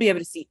 And you'll be able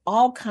to see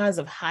all kinds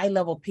of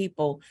high-level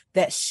people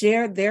that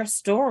share their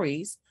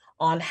stories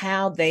on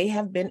how they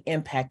have been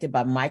impacted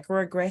by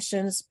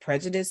microaggressions,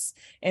 prejudice,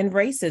 and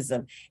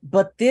racism.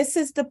 But this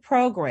is the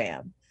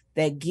program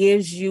that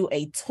gives you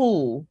a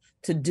tool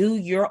to do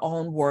your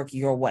own work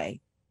your way.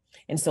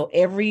 And so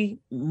every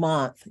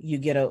month you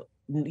get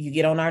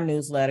on our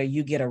newsletter,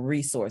 you get a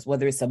resource,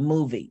 whether it's a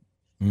movie,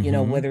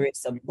 whether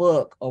it's a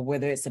book or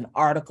whether it's an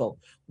article.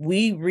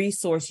 We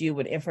resource you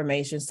with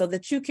information so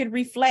that you can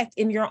reflect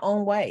in your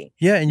own way.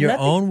 Yeah, in your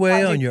own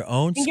way, on your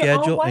own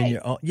schedule,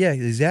 yeah,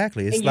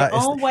 exactly. It's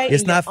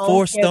it's not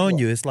forced on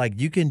you. It's like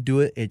you can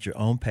do it at your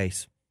own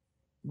pace.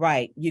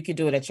 Right. You can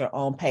do it at your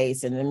own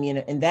pace. And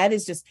and that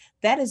is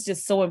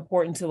just so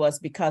important to us,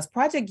 because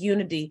Project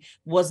Unity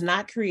was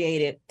not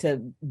created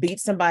to beat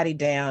somebody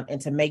down and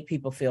to make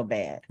people feel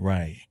bad.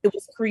 Right. It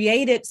was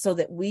created so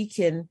that we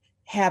can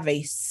have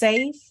a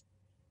safe,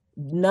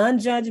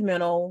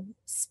 non-judgmental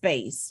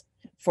space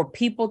for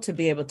people to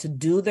be able to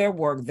do their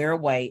work their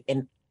way,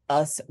 and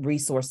us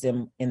resource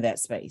them in that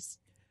space.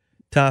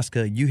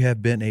 Toska, you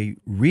have been a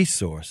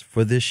resource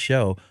for this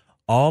show,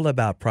 all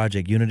about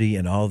Project Unity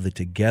and all the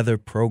Together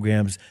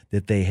programs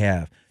that they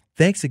have.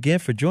 Thanks again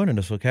for joining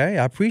us, okay?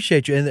 I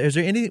appreciate you. And is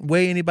there any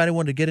way anybody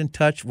wanted to get in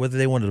touch, whether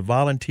they wanted to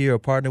volunteer or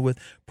partner with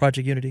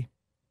Project Unity?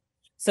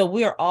 So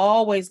we are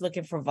always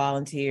looking for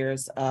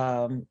volunteers,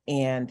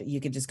 and you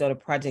can just go to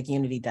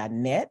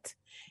projectunity.net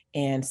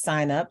and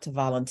sign up to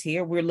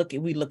volunteer. We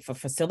look for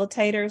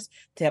facilitators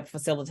to help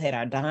facilitate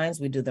our dines.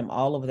 We do them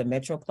all over the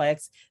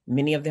Metroplex.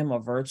 Many of them are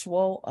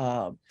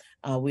virtual.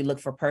 We look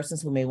for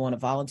persons who may want to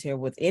volunteer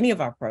with any of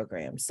our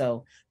programs.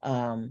 So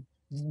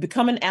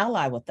become an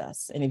ally with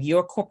us. And if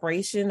you're a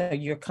corporation or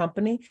your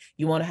company,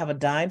 you want to have a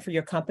dine for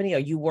your company, or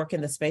you work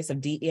in the space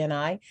of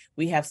DE&I,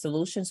 we have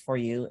solutions for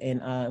you,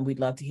 and we'd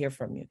love to hear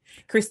from you.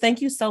 Chris,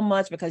 thank you so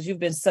much, because you've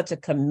been such a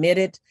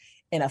committed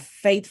and a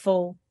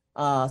faithful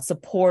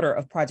supporter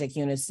of Project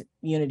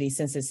Unity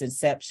since its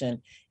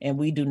inception, and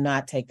we do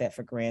not take that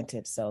for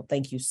granted. So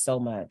thank you so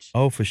much.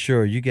 Oh, for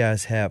sure. You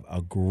guys have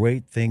a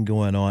great thing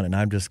going on, and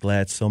I'm just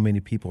glad so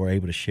many people are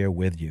able to share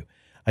with you.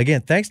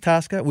 Again, thanks,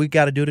 Toska. We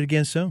got to do it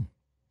again soon.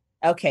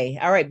 Okay.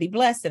 All right. Be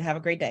blessed and have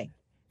a great day.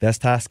 That's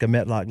Toska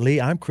Medlock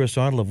Lee. I'm Chris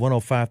Arnold of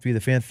 105.3 The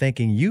Fan,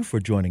 thanking you for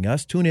joining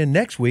us. Tune in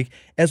next week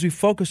as we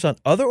focus on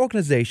other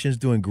organizations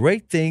doing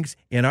great things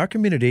in our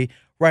community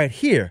right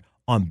here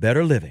on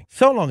Better Living.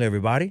 So long,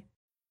 everybody.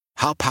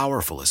 How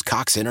powerful is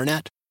Cox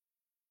Internet?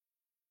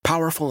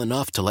 Powerful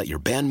enough to let your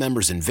band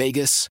members in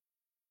Vegas,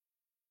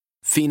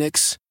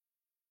 Phoenix,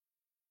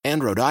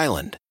 and Rhode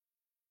Island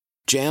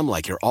jam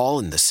like you're all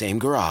in the same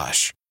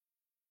garage.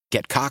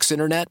 Get Cox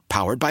Internet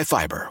powered by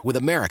fiber with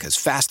America's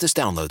fastest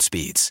download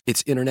speeds.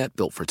 It's internet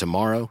built for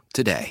tomorrow,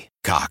 today.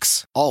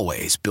 Cox,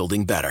 always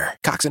building better.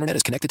 Cox Internet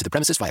is connected to the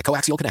premises via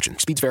coaxial connection.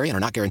 Speeds vary and are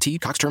not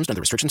guaranteed. Cox terms and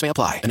other restrictions may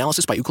apply.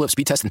 Analysis by Ookla of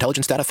Speed Test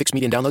Intelligence Data. Fixed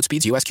median download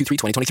speeds. US Q3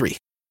 2023.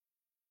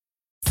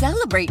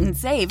 Celebrate and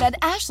save at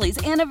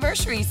Ashley's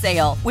Anniversary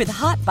Sale. With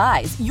Hot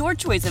Buys, your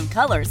choice of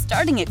colors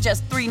starting at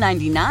just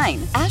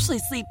 $3.99. Ashley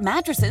Sleep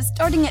mattresses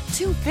starting at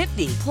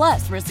 $2.50.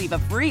 Plus, receive a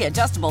free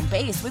adjustable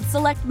base with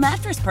select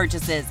mattress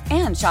purchases.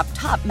 And shop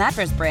top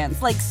mattress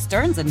brands like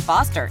Stearns &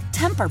 Foster,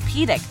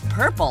 Tempur-Pedic,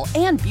 Purple,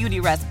 and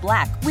Beautyrest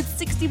Black with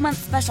 60-month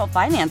special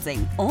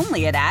financing.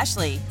 Only at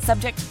Ashley.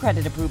 Subject to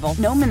credit approval.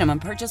 No minimum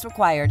purchase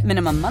required.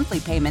 Minimum monthly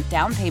payment,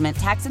 down payment,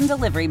 tax, and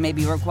delivery may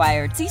be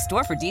required. See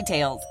store for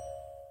details.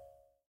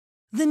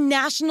 The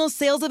national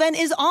sales event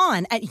is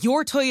on at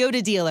your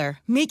Toyota dealer,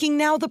 making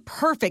now the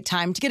perfect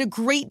time to get a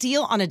great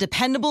deal on a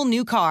dependable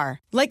new car.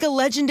 Like a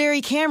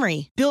legendary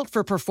Camry, built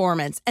for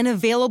performance and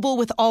available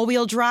with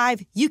all-wheel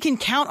drive, you can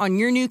count on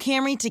your new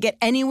Camry to get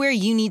anywhere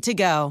you need to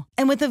go.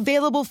 And with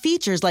available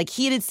features like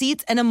heated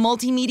seats and a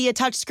multimedia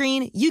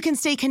touchscreen, you can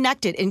stay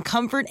connected in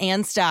comfort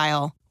and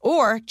style.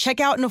 Or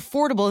check out an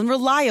affordable and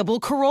reliable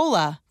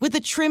Corolla with a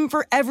trim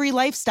for every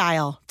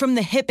lifestyle. From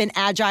the hip and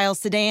agile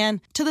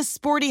sedan to the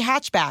sporty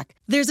hatchback,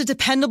 there's a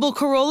dependable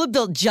Corolla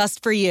built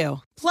just for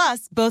you.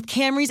 Plus, both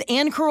Camrys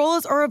and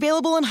Corollas are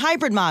available in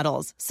hybrid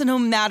models, so no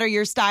matter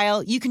your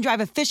style, you can drive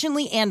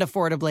efficiently and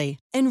affordably.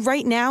 And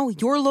right now,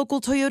 your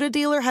local Toyota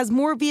dealer has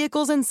more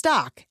vehicles in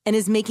stock and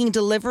is making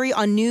delivery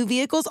on new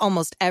vehicles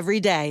almost every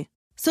day.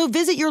 So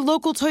visit your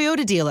local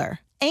Toyota dealer.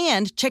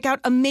 And check out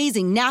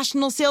amazing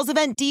national sales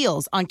event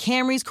deals on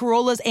Camrys,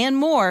 Corollas, and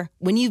more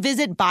when you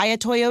visit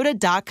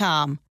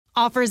buyatoyota.com.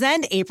 Offers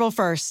end April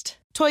 1st.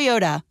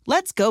 Toyota,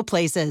 let's go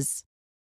places.